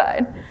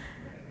hillside.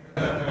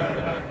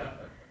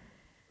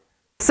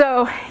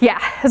 So yeah,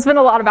 it's been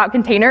a lot about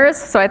containers,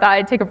 so I thought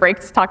I'd take a break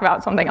to talk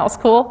about something else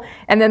cool.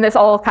 And then this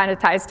all kind of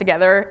ties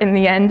together in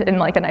the end in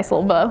like a nice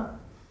little bow.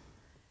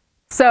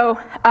 So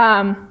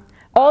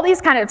all these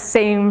kind of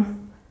same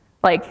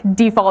like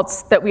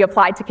defaults that we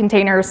applied to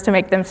containers to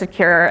make them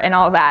secure and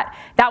all that,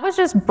 that was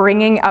just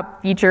bringing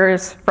up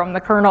features from the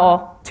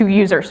kernel to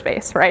user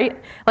space,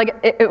 right? Like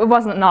it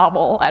wasn't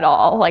novel at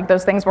all. Like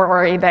those things were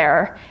already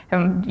there,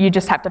 and you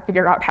just have to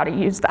figure out how to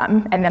use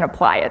them and then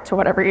apply it to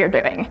whatever you're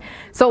doing.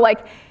 So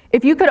like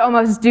if you could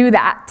almost do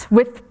that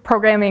with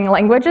programming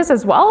languages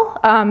as well,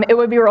 it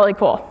would be really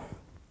cool.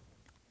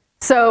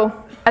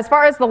 So as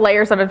far as the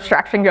layers of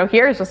abstraction go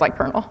here, it's just like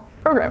kernel.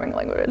 programming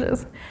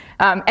languages.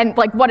 And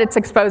like what it's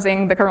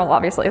exposing, the kernel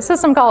obviously is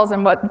system calls,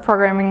 and what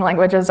programming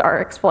languages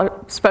are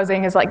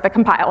exposing is like the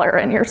compiler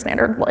and your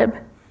standard lib.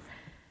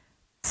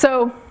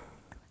 So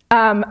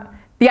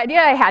the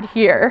idea I had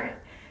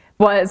here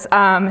was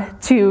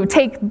to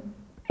take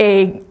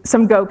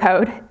some Go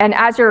code, and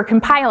as you're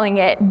compiling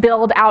it,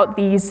 build out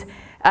these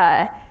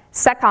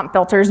seccomp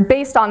filters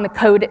based on the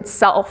code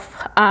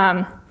itself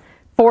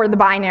for the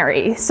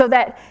binary, so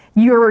that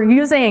you're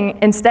using,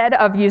 instead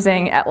of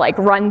using at like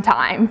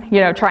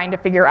runtime, trying to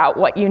figure out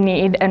what you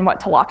need and what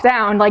to lock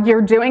down, like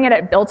you're doing it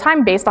at build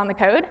time based on the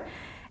code.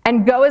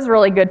 And Go is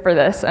really good for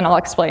this, and I'll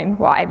explain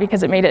why,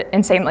 because it made it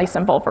insanely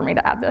simple for me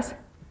to add this.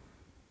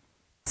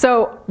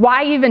 So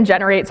why even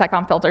generate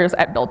seccomp filters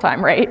at build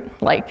time,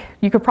 right? Like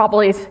you could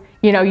probably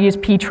use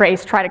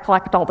ptrace, try to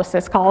collect all the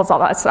syscalls, all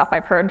that stuff.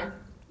 I've heard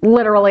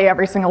literally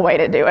every single way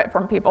to do it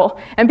from people.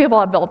 And people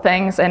have built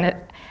things, and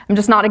I'm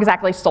just not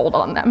exactly sold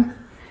on them.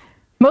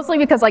 Mostly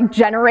because like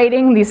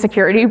generating these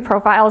security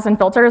profiles and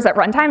filters at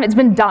runtime, it's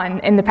been done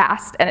in the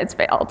past and it's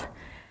failed.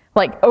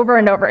 Like over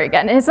and over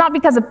again. And it's not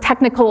because of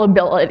technical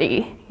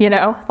ability,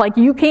 like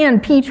you can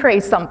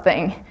ptrace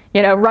something,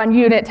 run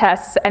unit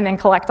tests and then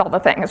collect all the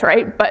things,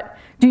 right? But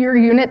do your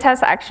unit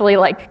tests actually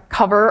like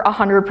cover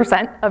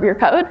 100% of your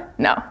code?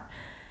 No.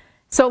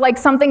 So like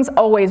something's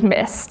always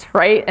missed,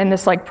 right? In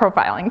this like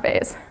profiling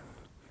phase.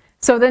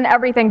 So then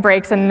everything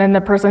breaks, and then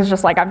the person's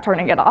just like, I'm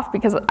turning it off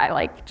because I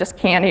like just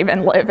can't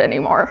even live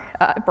anymore.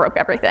 It broke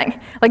everything.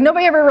 Like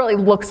nobody ever really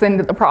looks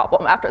into the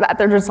problem after that.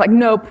 They're just like,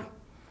 nope.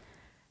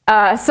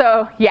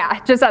 So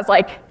yeah, just as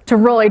like to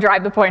really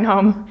drive the point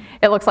home,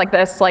 it looks like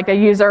this. Like a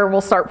user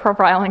will start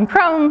profiling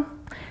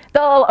Chrome.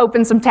 They'll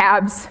open some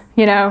tabs,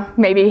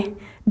 maybe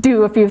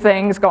do a few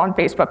things, go on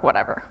Facebook,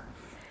 whatever.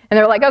 And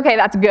they're like, okay,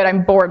 that's good.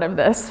 I'm bored of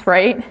this,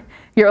 right?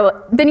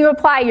 Then you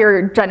apply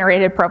your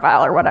generated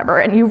profile or whatever,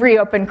 and you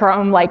reopen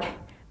Chrome like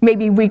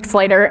maybe weeks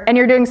later, and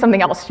you're doing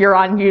something else. You're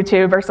on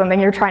YouTube or something.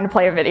 You're trying to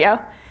play a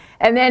video.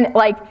 And then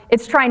like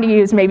it's trying to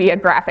use maybe a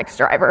graphics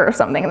driver or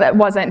something that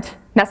wasn't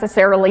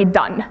necessarily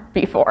done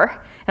before.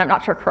 And I'm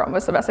not sure Chrome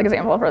was the best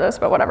example for this,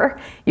 but whatever.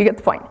 You get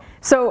the point.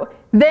 So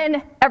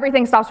then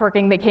everything stops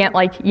working. They can't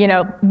like,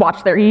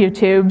 watch their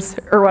YouTubes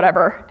or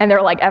whatever. And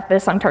they're like, F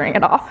this, I'm turning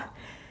it off.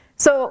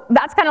 So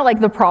that's kind of like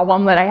the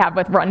problem that I have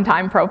with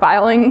runtime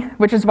profiling,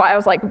 which is why I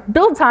was like,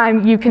 build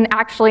time, you can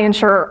actually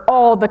ensure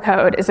all the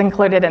code is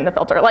included in the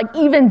filter. Like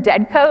even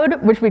dead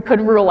code, which we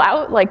could rule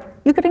out, like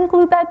you could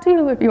include that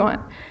too if you want,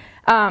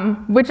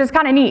 which is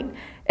kind of neat.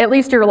 At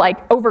least you're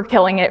like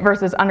overkilling it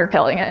versus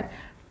underkilling it.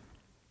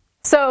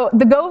 So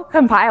the Go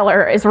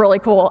compiler is really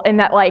cool in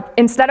that like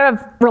instead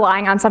of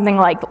relying on something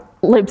like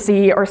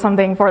libc or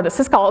something for the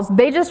syscalls,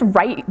 they just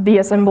write the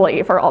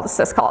assembly for all the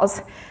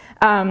syscalls.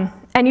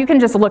 And you can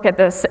just look at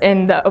this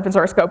in the open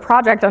source Go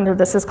project under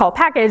the syscall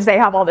package. They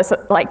have all this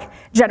like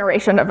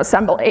generation of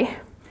assembly.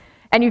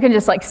 And you can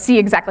just like see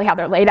exactly how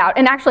they're laid out.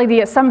 And actually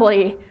the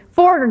assembly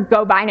for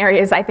Go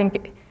binaries, I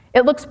think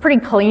it looks pretty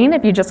clean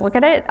if you just look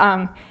at it.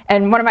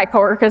 And one of my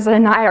coworkers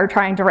and I are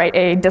trying to write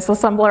a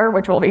disassembler,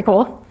 which will be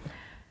cool.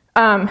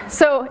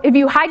 So if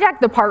you hijack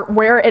the part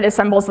where it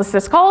assembles the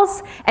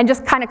syscalls and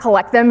just kind of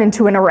collect them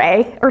into an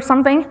array or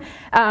something,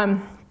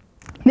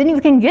 then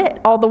you can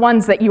get all the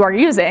ones that you are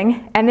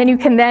using, and then you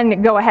can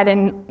then go ahead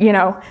and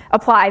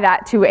apply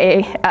that to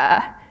a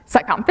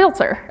seccomp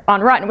filter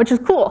on run, which is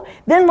cool.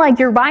 Then like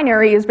your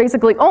binary is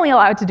basically only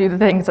allowed to do the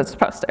things it's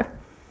supposed to.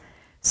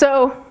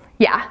 So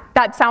yeah,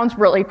 that sounds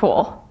really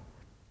cool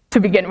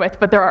to begin with,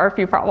 but there are a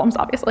few problems,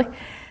 obviously.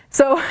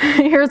 So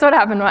here's what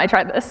happened when I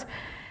tried this.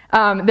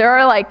 There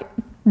are like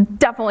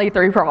definitely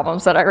 3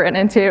 problems that I ran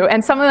into,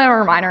 and some of them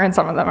are minor and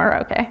some of them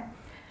are okay.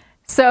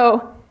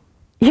 So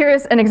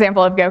here's an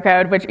example of Go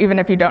code, which even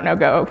if you don't know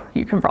Go,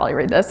 you can probably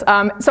read this.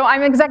 So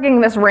I'm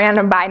executing this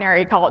random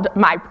binary called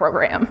my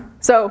program.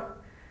 So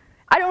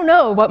I don't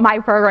know what my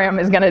program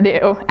is gonna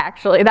do,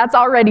 actually. That's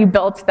already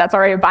built, that's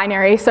already a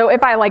binary. So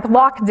if I like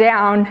lock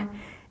down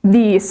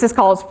the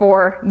syscalls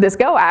for this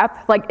Go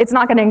app, like it's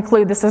not gonna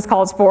include the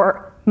syscalls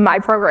for my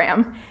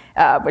program,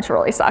 which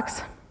really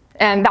sucks.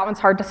 And that one's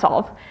hard to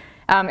solve,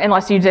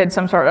 unless you did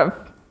some sort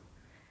of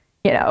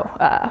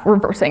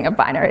reversing of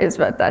binaries,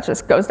 but that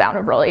just goes down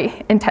a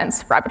really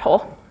intense rabbit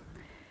hole.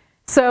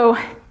 So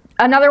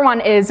another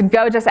one is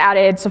Go just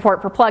added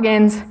support for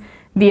plugins.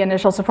 The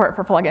initial support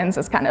for plugins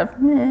is kind of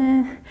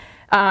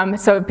meh.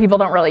 So people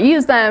don't really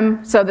use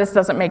them, so this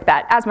doesn't make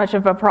that as much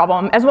of a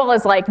problem, as well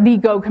as like the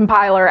Go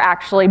compiler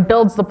actually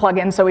builds the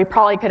plugin, so we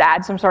probably could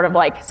add some sort of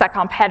like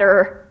seccomp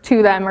header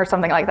to them or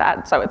something like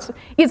that. So it's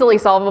easily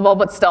solvable,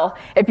 but still,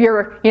 if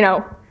you're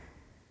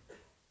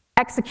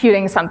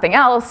executing something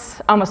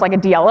else, almost like a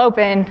DL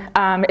open,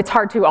 it's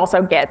hard to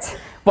also get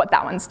what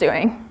that one's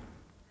doing.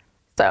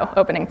 So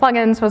opening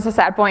plugins was a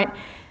sad point.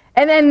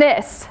 And then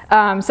this,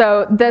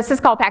 so the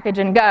syscall package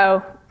in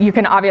Go, you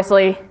can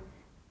obviously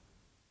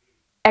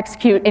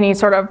execute any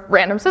sort of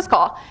random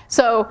syscall.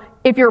 So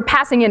if you're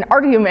passing in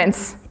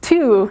arguments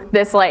to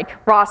this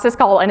like raw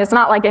syscall and it's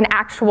not like an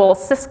actual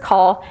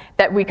syscall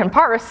that we can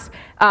parse,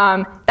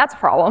 that's a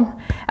problem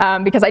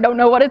because I don't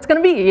know what it's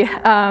going to be.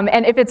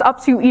 And if it's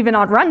up to even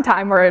on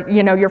runtime where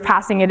you're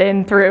passing it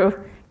in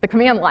through the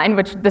command line,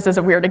 which this is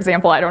a weird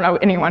example, I don't know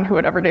anyone who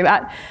would ever do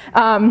that.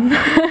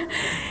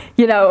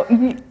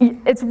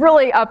 It's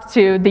really up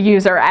to the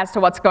user as to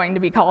what's going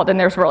to be called, and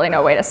there's really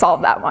no way to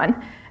solve that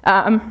one.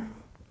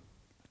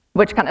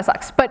 Which kind of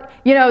sucks. But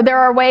there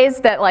are ways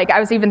that I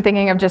was even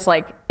thinking of just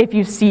if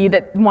you see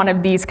that one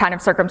of these kind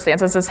of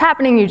circumstances is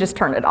happening, you just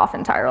turn it off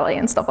entirely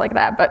and stuff like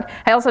that. But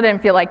I also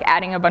didn't feel like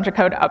adding a bunch of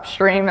code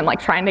upstream and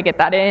trying to get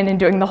that in and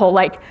doing the whole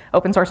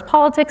open source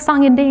politics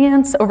song and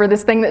dance over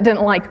this thing that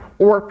didn't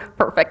work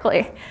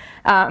perfectly.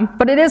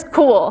 But it is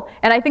cool,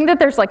 and I think that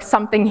there's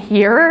something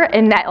here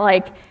in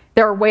that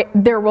there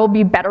will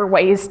be better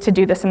ways to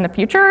do this in the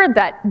future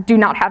that do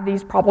not have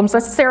these problems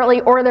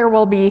necessarily, or there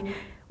will be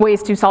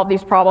ways to solve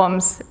these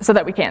problems so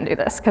that we can do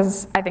this,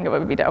 because I think it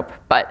would be dope.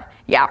 But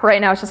yeah,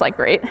 right now it's just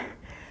great.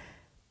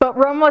 But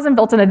Rome wasn't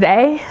built in a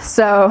day,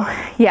 so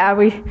yeah,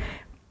 we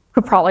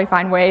could probably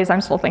find ways.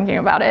 I'm still thinking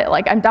about it.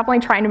 I'm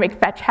definitely trying to make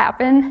fetch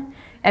happen,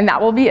 and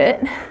that will be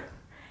it.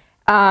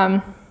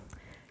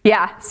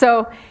 Yeah,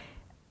 so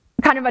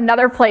kind of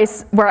another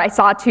place where I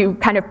saw to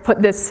kind of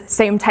put this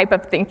same type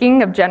of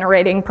thinking of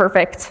generating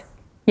perfect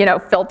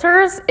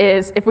filters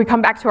is if we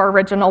come back to our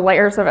original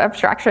layers of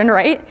abstraction,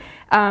 right?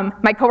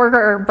 My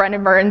coworker,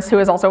 Brendan Burns, who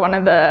is also one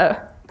of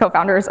the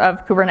co-founders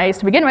of Kubernetes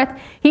to begin with,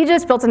 he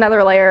just built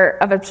another layer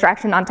of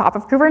abstraction on top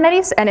of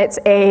Kubernetes, and it's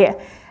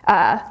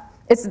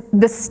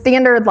the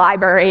standard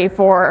library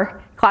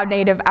for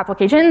cloud-native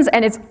applications,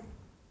 and it's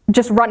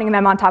just running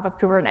them on top of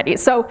Kubernetes.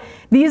 So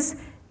this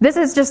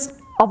is just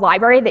a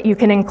library that you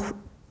can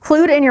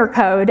include in your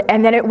code,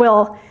 and then it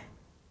will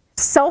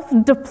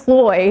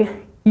self-deploy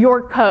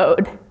your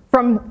code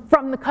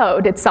from the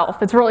code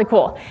itself. It's really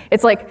cool.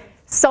 It's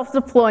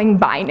self-deploying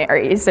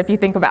binaries, if you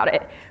think about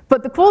it.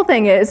 But the cool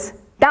thing is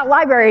that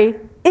library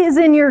is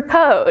in your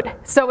code.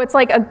 So it's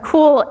a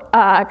cool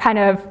kind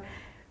of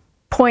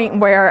point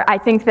where I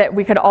think that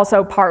we could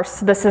also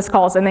parse the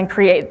syscalls and then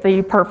create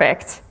the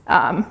perfect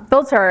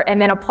filter and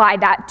then apply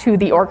that to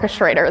the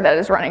orchestrator that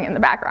is running in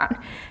the background.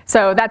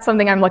 So that's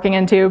something I'm looking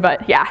into,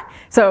 but yeah.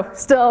 So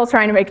still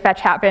trying to make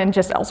fetch happen,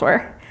 just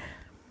elsewhere.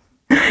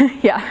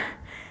 Yeah.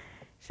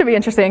 Should be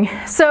interesting.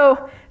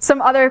 So some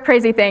other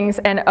crazy things,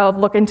 and I'll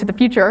look into the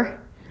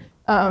future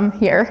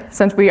here,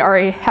 since we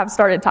already have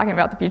started talking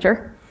about the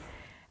future.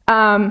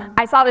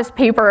 I saw this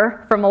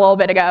paper from a little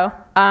bit ago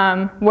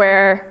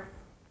where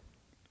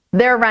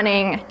they're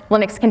running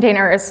Linux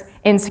containers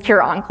in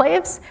secure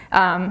enclaves,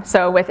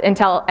 so with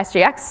Intel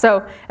SGX.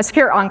 So a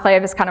secure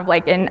enclave is kind of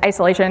an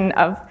isolation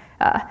of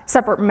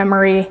separate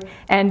memory,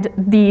 and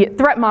the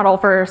threat model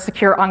for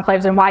secure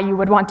enclaves and why you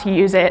would want to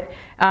use it,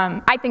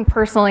 I think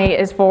personally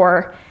is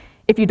for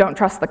if you don't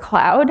trust the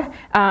cloud,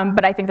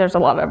 but I think there's a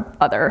lot of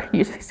other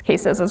use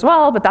cases as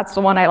well, but that's the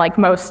one I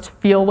most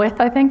feel with,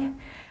 I think.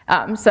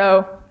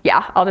 So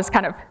yeah, I'll just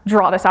kind of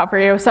draw this out for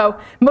you. So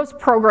most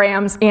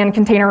programs and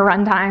container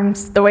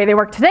runtimes, the way they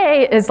work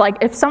today is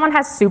if someone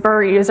has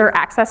super user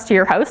access to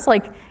your host,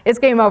 it's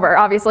game over.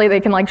 Obviously they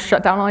can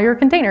shut down all your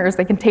containers,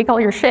 they can take all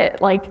your shit,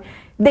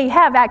 they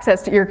have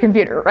access to your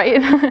computer,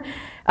 right?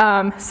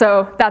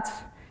 So that's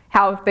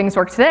how things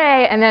work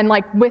today. And then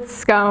with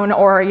Scone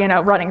or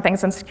running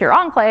things in secure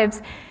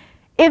enclaves,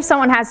 if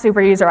someone has super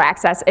user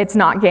access, it's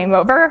not game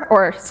over,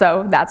 or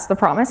so that's the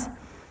promise.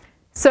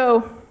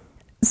 So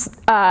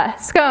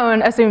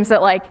Scone assumes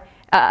that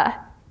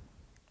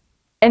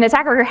an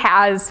attacker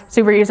has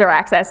super user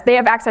access. They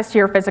have access to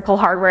your physical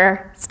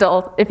hardware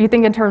still. If you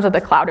think in terms of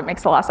the cloud, it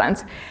makes a lot of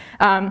sense.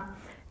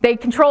 They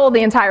control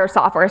the entire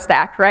software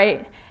stack,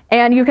 right?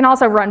 And you can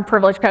also run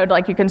privileged code,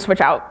 you can switch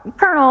out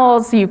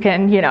kernels, you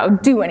can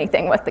do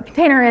anything with the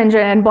container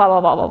engine, blah, blah,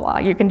 blah, blah, blah.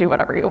 You can do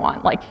whatever you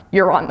want,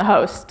 you're on the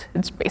host.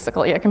 It's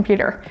basically a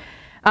computer.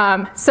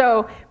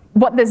 So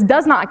what this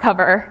does not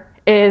cover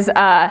is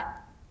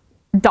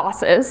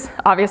DOSes,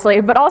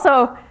 obviously, but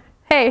also,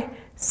 hey,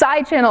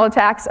 side channel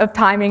attacks of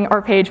timing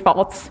or page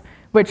faults,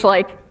 which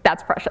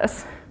that's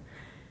precious.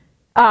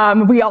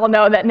 We all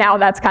know that now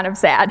that's kind of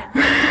sad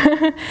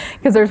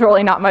because there's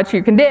really not much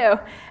you can do.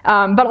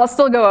 But I'll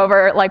still go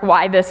over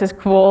why this is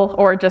cool,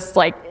 or just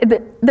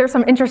there's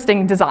some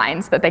interesting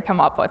designs that they come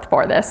up with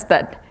for this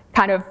that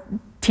kind of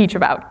teach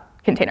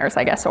about containers,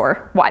 I guess,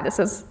 or why this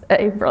is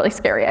a really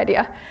scary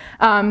idea.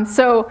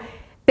 So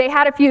they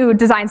had a few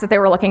designs that they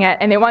were looking at,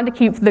 and they wanted to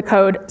keep the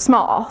code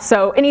small.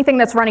 So anything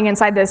that's running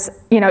inside this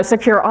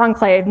secure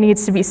enclave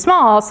needs to be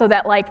small so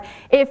that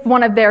if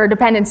one of their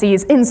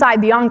dependencies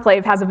inside the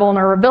enclave has a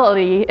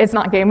vulnerability, it's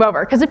not game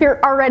over. Because if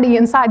you're already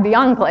inside the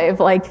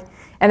enclave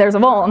and there's a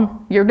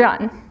vuln, you're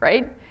done,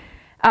 right?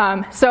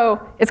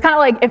 So it's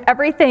kind of if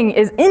everything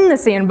is in the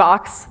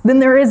sandbox, then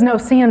there is no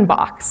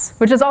sandbox,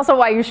 which is also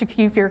why you should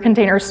keep your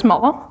containers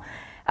small.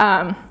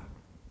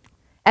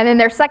 And then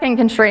their second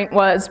constraint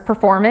was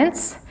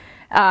performance,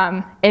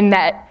 in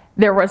that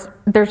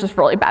there's just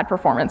really bad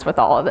performance with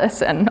all of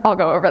this, and I'll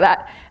go over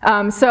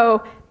that.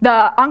 So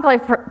the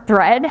enclave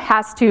thread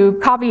has to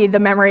copy the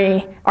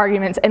memory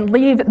arguments and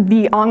leave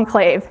the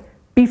enclave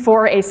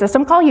before a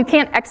system call. You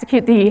can't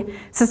execute the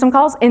system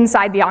calls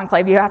inside the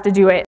enclave. You have to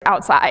do it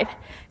outside.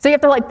 So you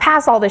have to like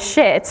pass all this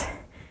shit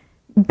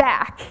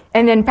back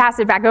and then pass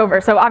it back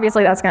over. So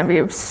obviously that's going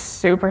to be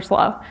super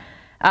slow.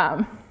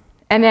 And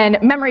then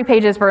memory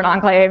pages for an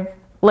enclave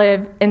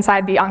live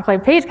inside the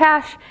enclave page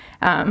cache.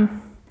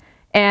 And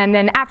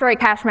then after a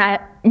cache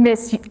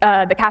miss,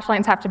 the cache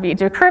lines have to be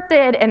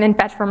decrypted and then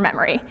fetched from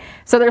memory.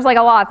 So there's like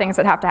a lot of things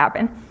that have to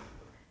happen.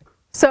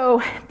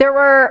 So there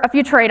were a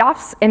few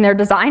trade-offs in their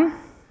design,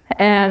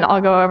 and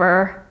I'll go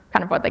over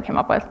kind of what they came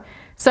up with.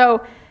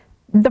 So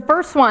the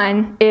first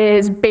one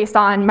is based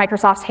on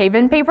Microsoft's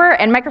Haven paper,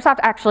 and Microsoft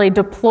actually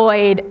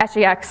deployed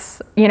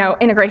SGX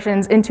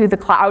integrations into the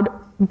cloud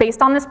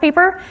based on this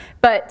paper.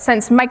 But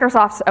since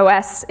Microsoft's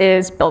OS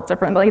is built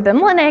differently than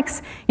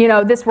Linux,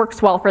 this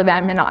works well for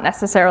them and not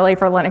necessarily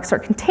for Linux or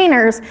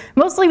containers,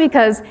 mostly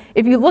because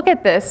if you look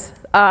at this,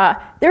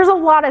 there's a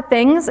lot of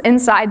things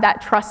inside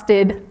that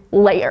trusted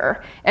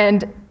layer.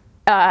 And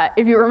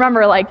if you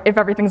remember, like, if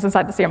everything's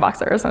inside the sandbox,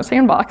 there is no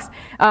sandbox.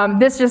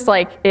 This just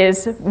like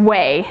is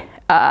way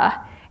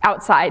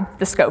outside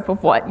the scope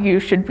of what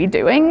you should be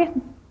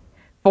doing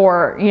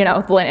for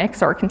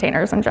Linux or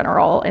containers in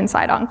general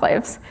inside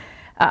enclaves.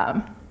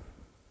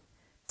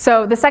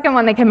 So the second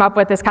one they came up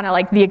with is kind of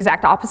like the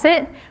exact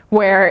opposite,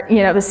 where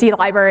the C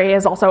library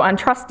is also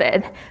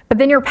untrusted, but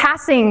then you're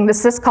passing the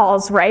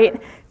syscalls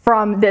right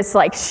from this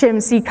like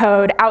shim C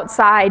code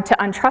outside to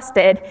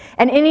untrusted,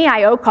 and any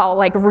IO call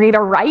like read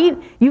or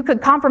write, you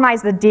could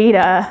compromise the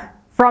data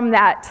from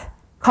that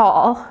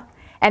call,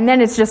 and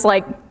then it's just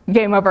like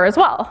game over as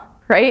well,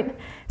 right?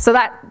 So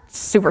that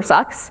super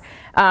sucks.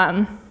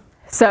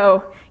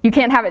 So you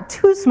can't have it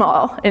too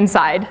small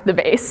inside the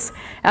base.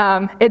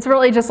 It's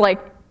really just like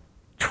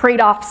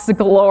trade-offs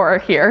galore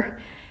here.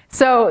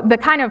 So the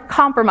kind of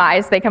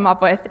compromise they come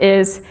up with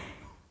is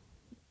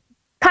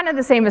kind of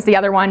the same as the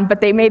other one, but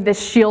they made this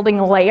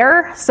shielding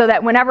layer so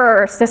that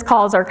whenever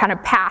syscalls are kind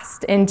of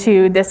passed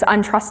into this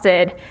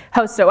untrusted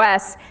host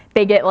OS,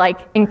 they get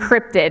like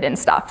encrypted and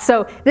stuff.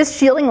 So this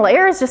shielding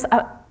layer is just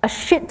a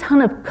shit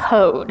ton of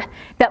code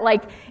that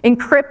like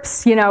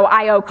encrypts,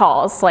 IO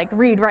calls, like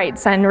read, write,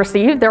 send,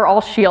 receive. They're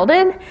all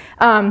shielded,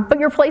 but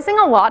you're placing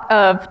a lot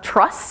of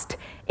trust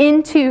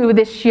into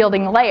this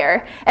shielding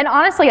layer. And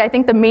honestly, I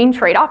think the main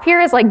trade-off here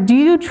is like, do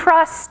you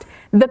trust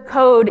the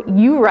code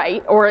you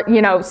write, or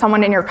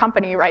someone in your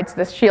company writes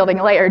this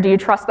shielding layer? Do you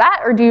trust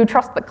that, or do you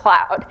trust the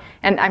cloud?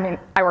 And I mean,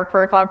 I work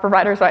for a cloud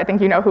provider, so I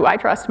think you know who I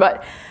trust.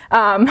 But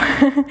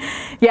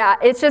yeah,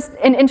 it's just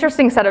an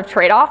interesting set of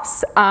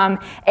trade-offs.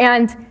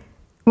 And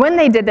when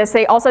they did this,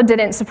 they also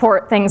didn't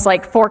support things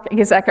like fork,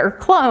 exec, or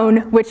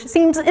clone, which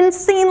seems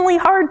insanely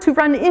hard to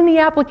run any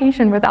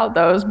application without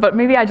those, but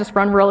maybe I just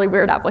run really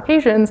weird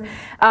applications,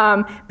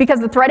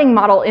 because the threading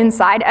model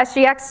inside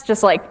SGX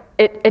just like,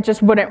 it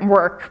just wouldn't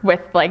work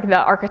with like the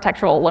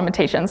architectural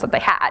limitations that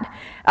they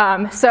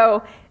had.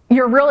 So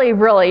you're really,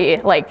 really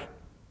like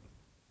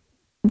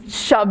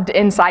shoved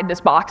inside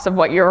this box of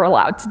what you're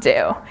allowed to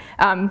do.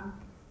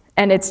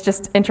 And it's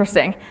just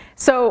interesting.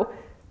 So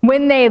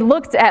when they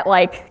looked at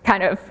like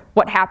kind of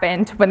what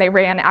happened when they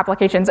ran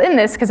applications in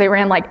this, because they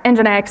ran like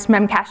Nginx,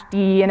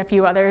 memcached, and a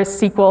few others,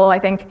 SQL, I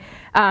think.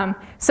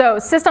 So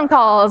system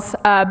calls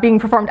being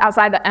performed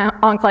outside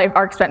the enclave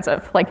are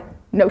expensive, like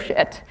no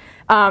shit.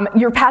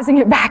 You're passing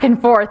it back and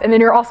forth, and then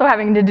you're also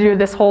having to do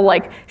this whole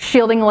like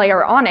shielding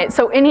layer on it.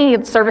 So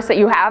any service that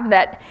you have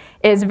that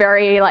is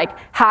very like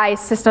high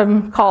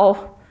system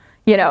call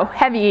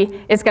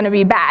heavy is going to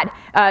be bad.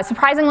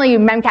 Surprisingly,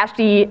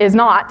 memcached is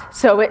not,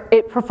 so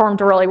it performed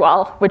really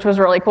well, which was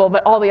really cool,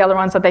 but all the other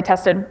ones that they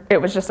tested,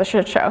 it was just a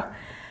shit show.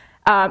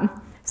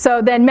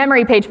 So then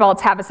memory page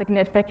faults have a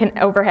significant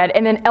overhead,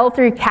 and then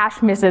L3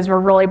 cache misses were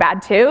really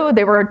bad too.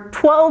 They were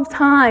 12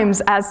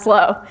 times as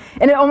slow.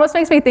 And it almost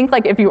makes me think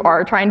like if you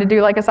are trying to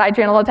do like a side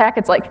channel attack,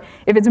 it's like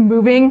if it's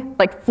moving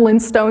like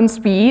Flintstone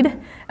speed,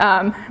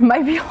 it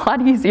might be a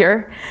lot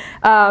easier.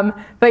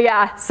 But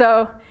yeah,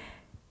 so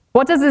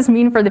what does this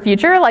mean for the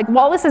future? Like,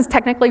 while this is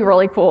technically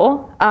really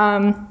cool,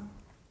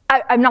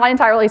 I'm not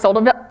entirely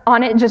sold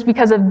on it just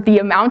because of the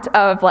amount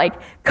of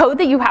like code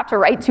that you have to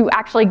write to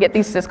actually get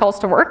these syscalls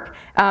to work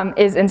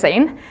is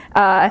insane.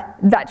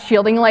 That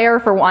shielding layer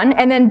for one,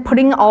 and then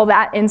putting all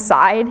that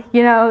inside,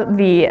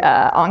 the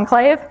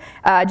enclave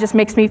just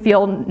makes me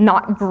feel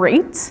not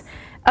great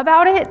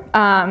about it.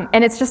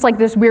 And it's just like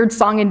this weird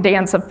song and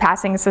dance of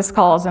passing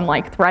syscalls and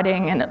like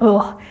threading, and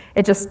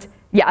it just,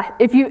 yeah.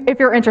 If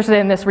you're interested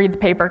in this, read the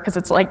paper because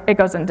it's like it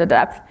goes into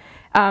depth.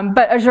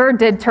 But Azure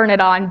did turn it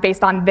on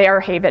based on their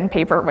Haven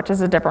paper, which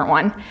is a different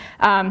one.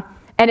 And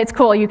it's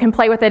cool. You can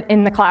play with it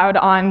in the cloud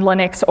on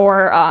Linux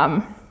or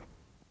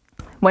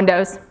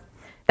Windows,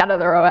 that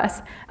other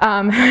OS.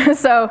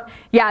 So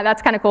yeah,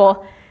 that's kind of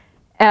cool.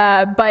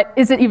 But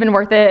is it even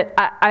worth it?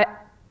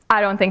 I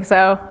don't think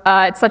so.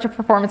 It's such a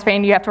performance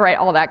pain. You have to write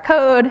all that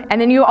code,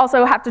 and then you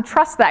also have to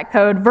trust that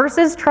code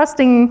versus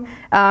trusting,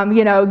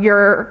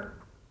 your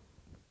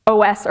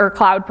OS or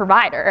cloud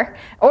provider.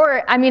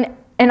 Or, and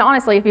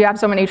honestly, if you have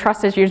so many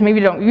trust issues, maybe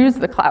don't use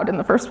the cloud in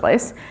the first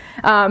place.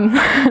 I'm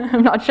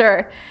not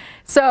sure.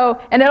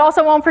 So, and it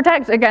also won't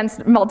protect against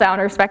Meltdown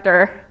or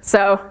Spectre,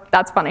 so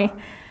that's funny.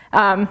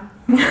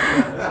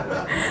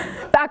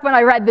 Back when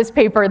I read this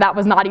paper, that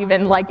was not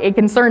even like a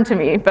concern to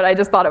me, but I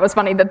just thought it was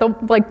funny that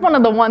one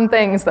of the one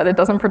things that it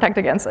doesn't protect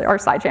against are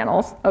side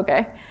channels.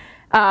 Okay.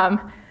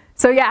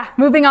 So yeah,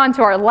 moving on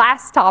to our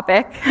last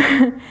topic.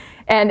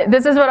 And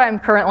this is what I'm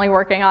currently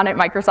working on at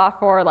Microsoft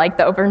for like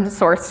the open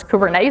source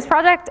Kubernetes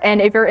project. And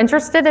if you're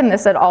interested in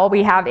this at all,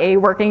 we have a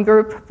working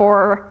group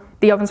for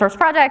the open source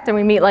project, and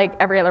we meet like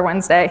every other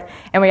Wednesday,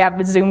 and we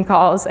have Zoom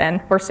calls,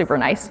 and we're super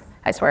nice,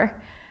 I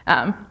swear.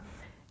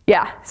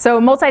 Yeah,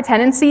 so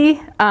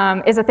multi-tenancy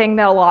is a thing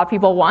that a lot of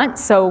people want,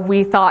 so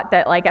we thought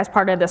that like as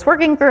part of this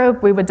working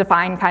group, we would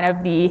define kind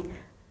of the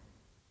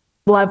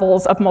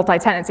levels of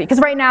multi-tenancy. Because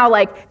right now,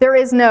 like, there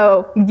is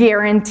no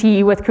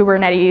guarantee with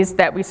Kubernetes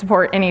that we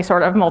support any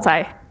sort of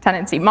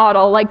multi-tenancy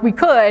model. Like, we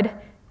could,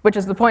 which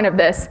is the point of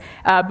this,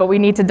 but we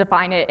need to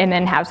define it and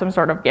then have some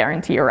sort of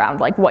guarantee around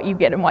like what you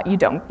get and what you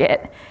don't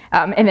get.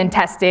 And then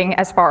testing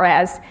as far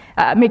as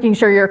making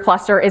sure your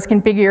cluster is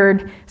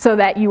configured so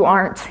that you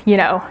aren't,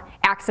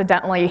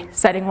 accidentally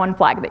setting one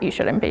flag that you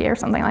shouldn't be or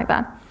something like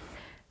that.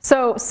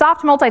 So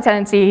soft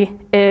multi-tenancy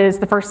is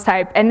the first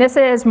type, and this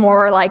is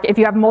more like if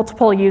you have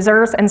multiple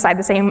users inside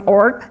the same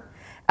org,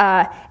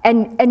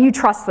 and you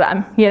trust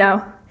them,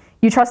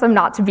 you trust them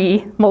not to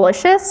be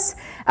malicious.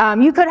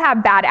 You could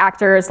have bad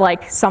actors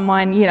like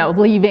someone,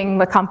 leaving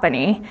the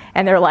company,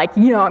 and they're like,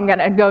 I'm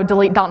gonna go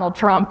delete Donald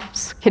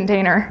Trump's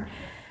container.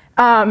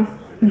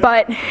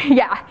 But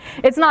yeah,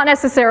 it's not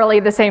necessarily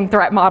the same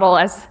threat model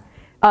as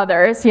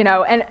others,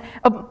 and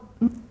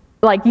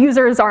like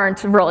users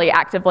aren't really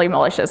actively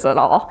malicious at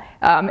all.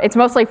 It's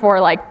mostly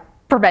for like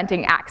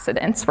preventing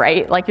accidents,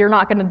 right? Like you're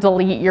not gonna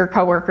delete your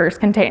coworker's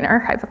container,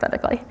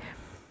 hypothetically.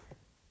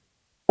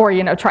 Or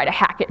try to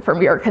hack it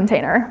from your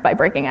container by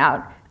breaking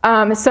out.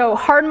 So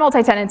hard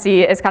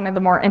multi-tenancy is kind of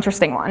the more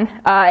interesting one.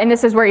 And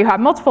this is where you have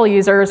multiple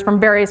users from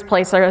various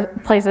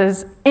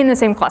places in the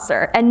same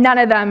cluster, and none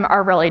of them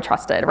are really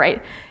trusted,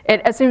 right?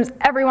 It assumes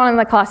everyone in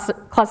the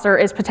cluster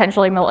is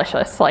potentially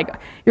malicious. Like,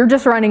 you're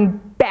just running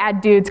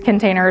bad dudes'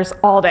 containers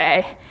all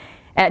day,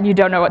 and you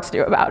don't know what to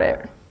do about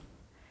it.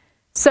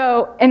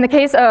 So in the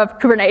case of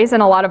Kubernetes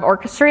and a lot of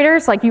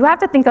orchestrators, like, you have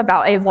to think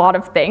about a lot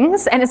of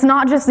things, and it's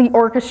not just the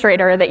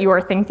orchestrator that you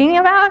are thinking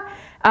about.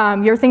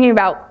 You're thinking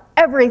about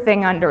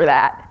everything under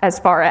that as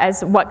far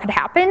as what could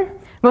happen,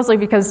 mostly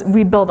because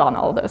we build on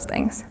all of those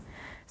things.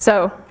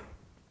 So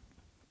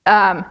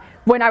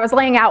when I was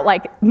laying out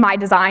like my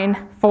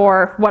design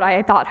for what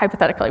I thought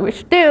hypothetically we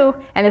should do,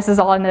 and this is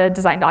all in the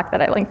design doc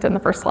that I linked in the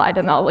first slide,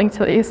 and I'll link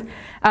to these.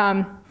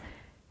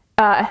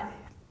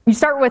 You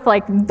start with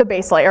like the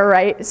base layer,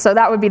 right? So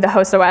that would be the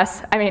host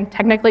OS.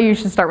 Technically you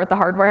should start with the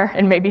hardware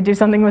and maybe do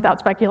something without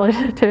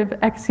speculative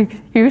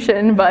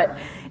execution, but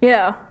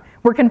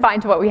we're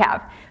confined to what we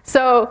have.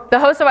 So the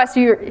host OS,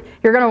 you're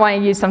gonna wanna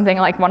use something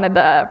like one of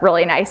the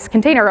really nice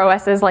container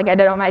OSs like I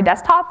did on my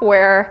desktop,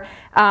 where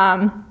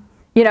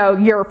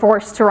you're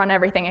forced to run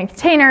everything in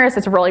containers.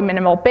 It's a really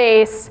minimal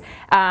base,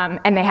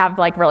 and they have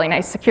like really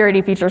nice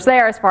security features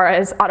there as far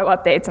as auto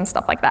updates and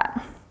stuff like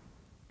that.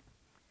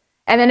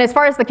 And then as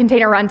far as the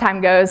container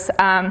runtime goes,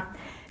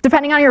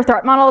 depending on your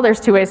threat model, there's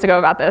two ways to go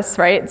about this,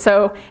 right?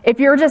 So if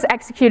you're just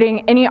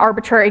executing any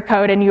arbitrary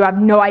code and you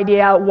have no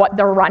idea what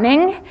they're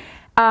running,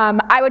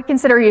 I would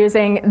consider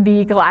using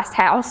the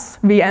Glasshouse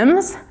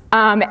VMs,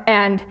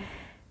 and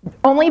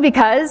only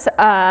because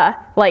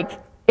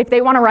if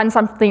they want to run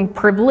something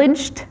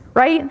privileged,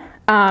 right,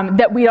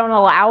 that we don't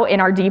allow in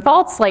our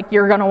defaults, like,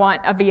 you're going to want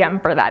a VM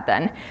for that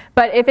then.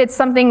 But if it's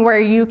something where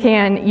you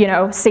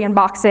can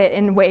sandbox it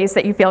in ways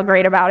that you feel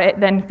great about it,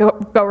 then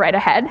go right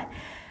ahead.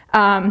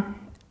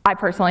 I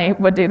personally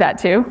would do that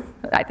too.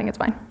 I think it's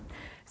fine.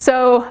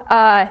 So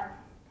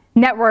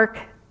network,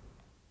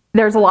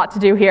 there's a lot to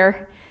do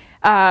here.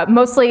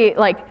 Mostly,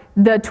 like,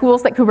 the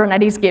tools that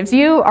Kubernetes gives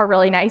you are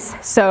really nice.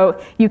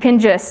 So you can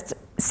just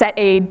set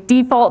a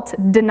default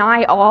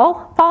deny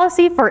all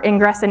policy for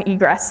ingress and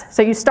egress.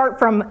 So you start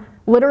from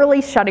literally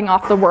shutting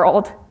off the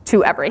world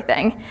to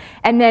everything.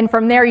 And then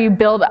from there you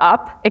build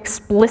up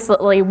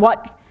explicitly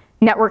what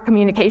network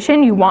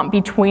communication you want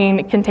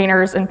between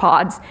containers and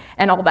pods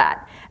and all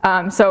that.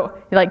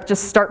 So like,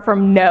 just start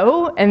from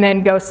no and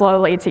then go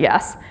slowly to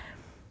yes,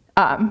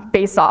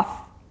 based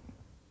off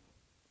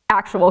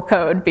actual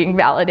code being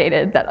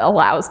validated that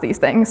allows these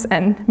things,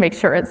 and make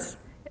sure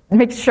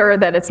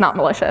that it's not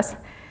malicious.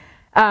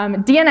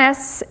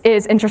 DNS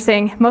is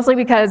interesting, mostly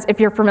because if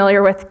you're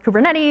familiar with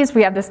Kubernetes,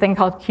 we have this thing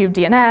called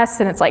kubedns,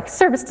 and it's like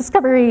service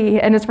discovery,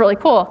 and it's really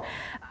cool.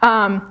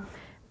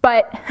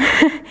 But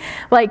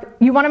like,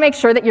 you want to make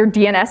sure that your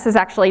DNS is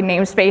actually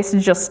namespace,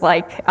 just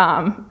like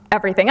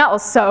everything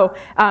else. So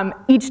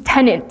each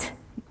tenant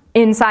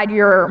inside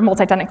your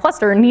multi-tenant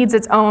cluster needs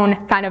its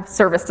own kind of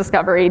service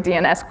discovery,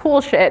 DNS cool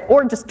shit,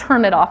 or just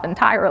turn it off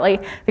entirely,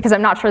 because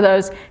I'm not sure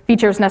those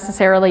features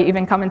necessarily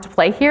even come into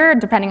play here,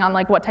 depending on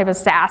like what type of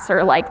SaaS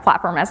or like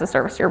platform as a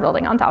service you're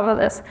building on top of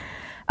this.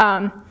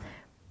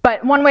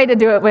 But one way to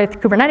do it with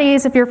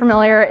Kubernetes, if you're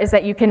familiar, is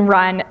that you can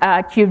run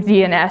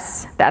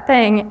kubedns, that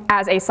thing,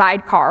 as a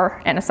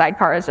sidecar, and a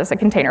sidecar is just a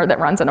container that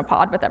runs in a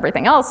pod with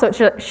everything else, so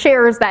it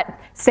shares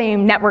that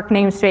same network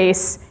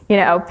namespace,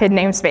 PID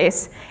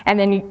namespace, and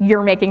then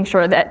you're making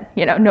sure that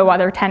no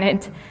other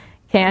tenant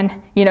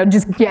can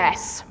just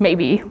guess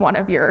maybe one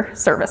of your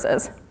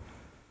services.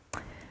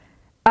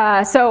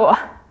 So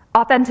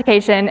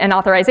authentication and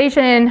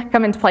authorization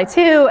come into play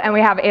too, and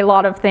we have a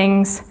lot of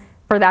things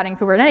for that in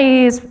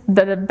Kubernetes.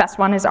 The best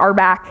one is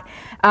RBAC.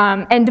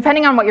 And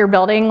depending on what you're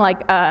building,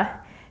 like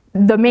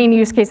the main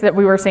use case that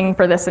we were seeing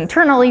for this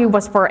internally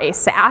was for a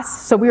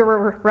SaaS. So we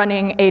were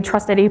running a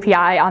trusted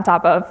API on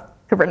top of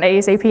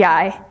Kubernetes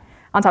API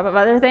on top of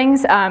other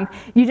things.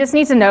 You just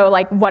need to know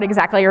like what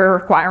exactly your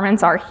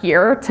requirements are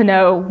here to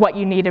know what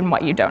you need and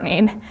what you don't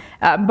need.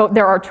 But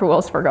there are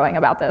tools for going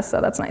about this, so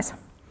that's nice.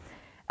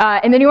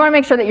 And then you want to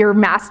make sure that your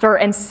master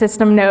and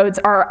system nodes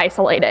are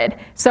isolated.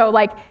 So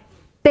like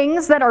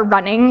things that are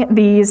running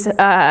these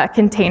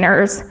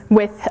containers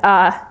with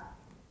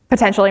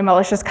potentially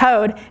malicious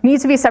code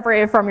needs to be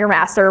separated from your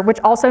master, which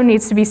also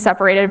needs to be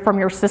separated from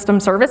your system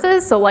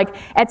services. So like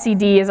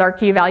etcd is our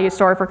key value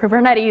store for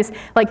Kubernetes.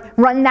 Like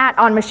run that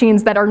on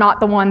machines that are not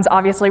the ones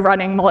obviously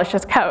running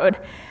malicious code,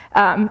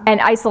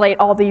 and isolate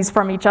all these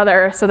from each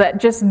other so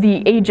that just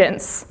the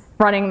agents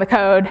running the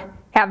code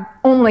have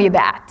only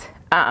that.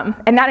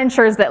 And that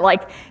ensures that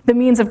like the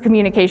means of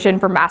communication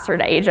from master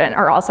to agent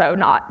are also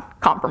not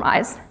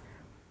compromised.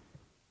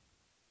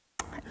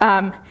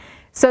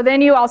 So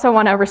then you also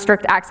want to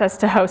restrict access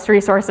to host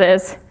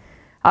resources,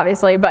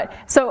 obviously. But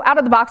so out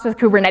of the box with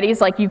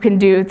Kubernetes, like you can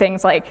do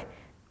things like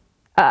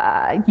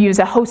use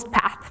a host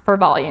path for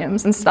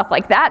volumes and stuff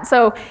like that.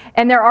 So,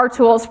 and there are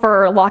tools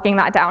for locking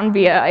that down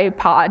via a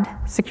pod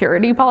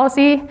security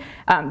policy.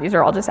 These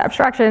are all just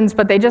abstractions,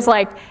 but they just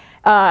like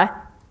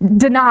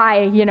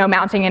deny,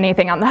 mounting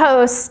anything on the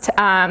host.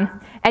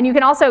 And you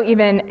can also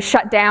even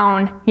shut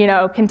down,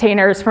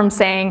 containers from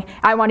saying,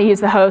 I want to use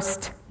the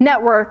host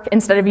network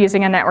instead of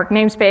using a network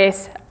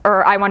namespace,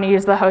 or I want to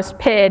use the host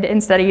PID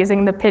instead of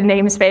using the PID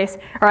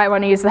namespace, or I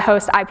want to use the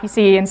host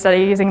IPC instead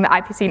of using the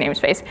IPC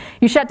namespace.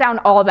 You shut down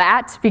all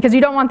that because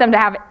you don't want them to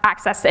have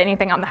access to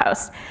anything on the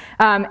host.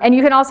 And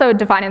you can also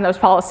define in those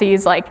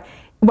policies like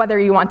whether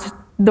you want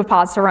the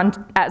pods to run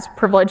as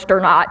privileged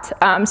or not.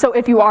 So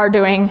if you are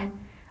doing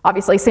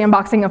obviously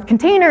sandboxing of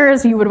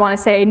containers, you would want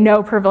to say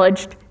no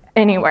privileged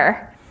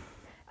anywhere.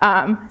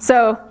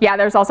 So yeah,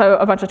 there's also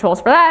a bunch of tools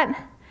for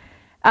that.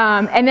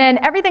 And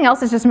then everything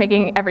else is just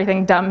making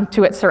everything dumb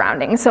to its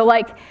surroundings. So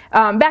like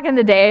back in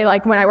the day,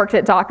 like when I worked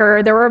at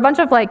Docker, there were a bunch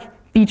of like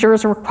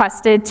features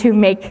requested to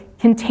make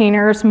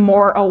containers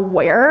more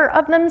aware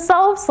of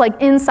themselves,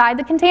 like inside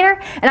the container.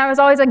 And I was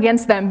always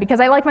against them because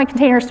I like my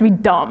containers to be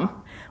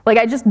dumb. Like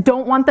I just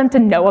don't want them to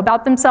know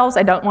about themselves.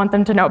 I don't want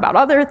them to know about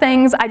other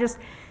things.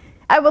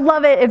 I would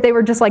love it if they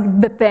were just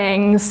like the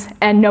things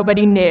and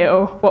nobody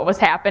knew what was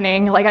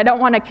happening. Like I don't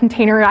want a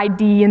container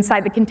ID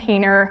inside the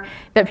container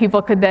that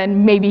people could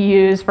then maybe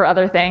use for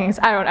other things.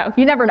 I don't know,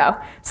 you never know.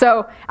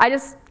 So I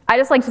just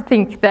like to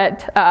think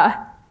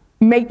that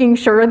making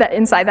sure that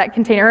inside that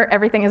container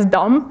everything is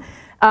dumb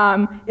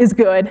is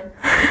good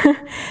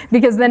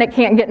because then it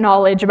can't get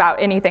knowledge about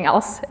anything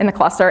else in the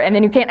cluster, and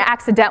then you can't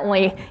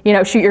accidentally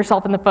shoot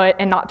yourself in the foot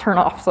and not turn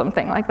off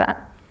something like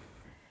that.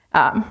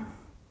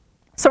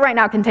 So right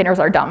now containers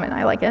are dumb and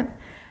I like it.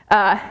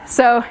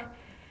 So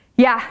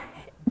yeah,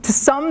 to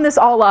sum this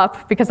all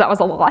up, because that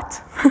was a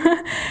lot,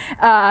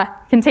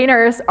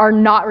 containers are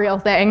not real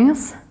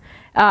things.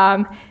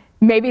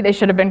 Maybe they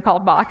should have been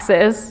called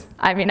boxes.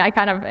 I mean, I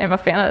kind of am a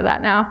fan of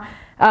that now.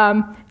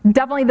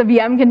 Definitely the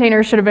VM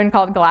containers should have been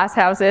called glass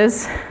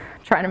houses.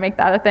 Trying to make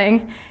that a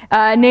thing.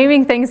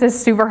 Naming things is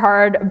super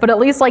hard, but at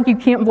least like you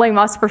can't blame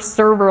us for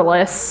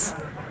serverless.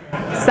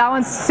 So that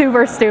one's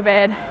super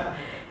stupid.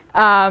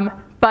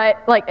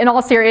 But like in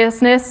all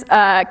seriousness,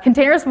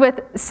 containers with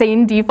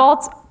sane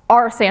defaults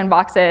are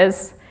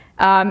sandboxes.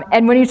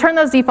 And when you turn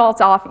those defaults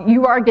off,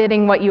 you are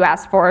getting what you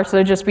asked for,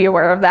 so just be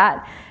aware of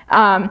that.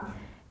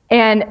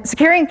 And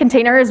securing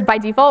containers by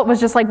default was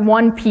just like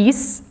one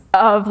piece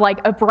of like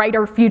a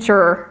brighter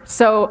future.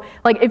 So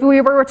like if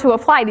we were to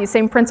apply these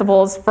same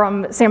principles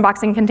from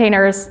sandboxing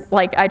containers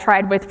like I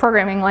tried with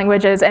programming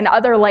languages and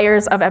other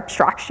layers of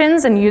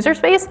abstractions and user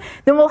space,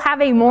 then we'll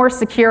have a more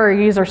secure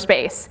user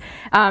space.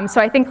 So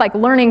I think like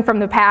learning from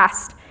the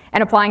past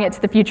and applying it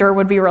to the future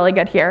would be really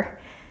good here.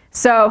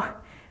 So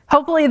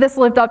hopefully this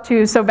lived up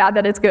to so bad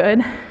that it's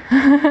good.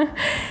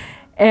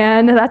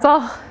 And that's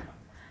all.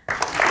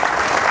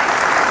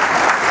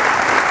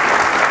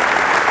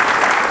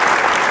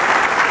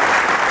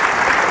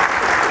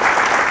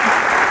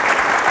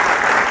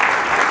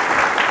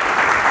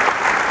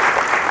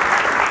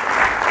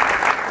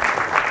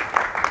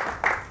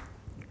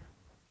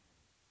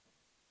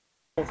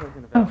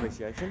 token of our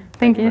appreciation.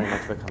 Thank you. Very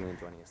much for coming and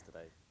joining us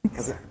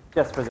today.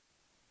 Jess Frazelle.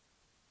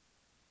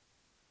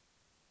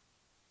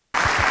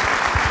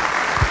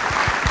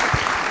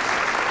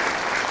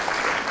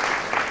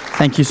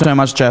 Thank you so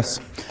much, Jess.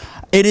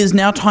 It is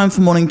now time for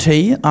morning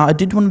tea. I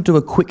did want to do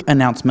a quick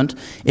announcement.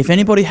 If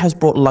anybody has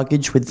brought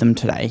luggage with them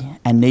today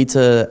and needs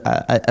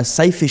a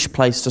safe-ish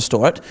place to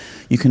store it,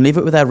 you can leave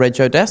it with our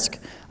rego desk.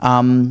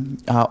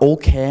 All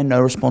care,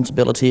 no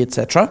responsibility,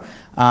 etc.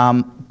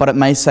 But it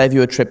may save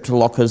you a trip to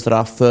lockers that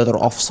are further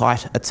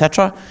off-site,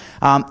 etc.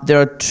 There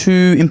are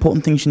two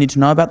important things you need to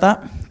know about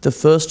that. The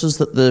first is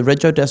that the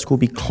rego desk will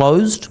be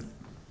closed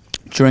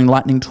during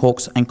lightning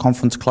talks and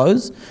conference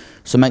close,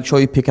 so make sure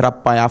you pick it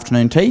up by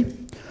afternoon tea.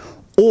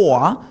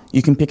 Or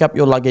you can pick up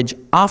your luggage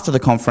after the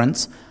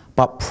conference,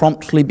 but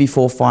promptly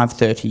before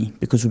 5:30,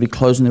 because we'll be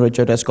closing the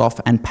rego desk off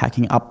and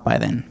packing up by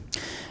then.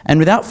 And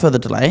without further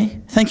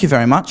delay, thank you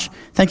very much.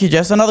 Thank you,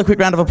 Jess. Another quick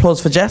round of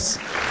applause for Jess.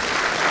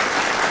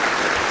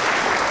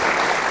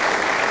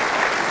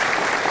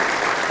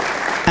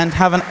 And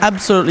have an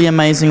absolutely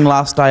amazing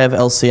last day of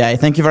LCA.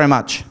 Thank you very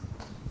much.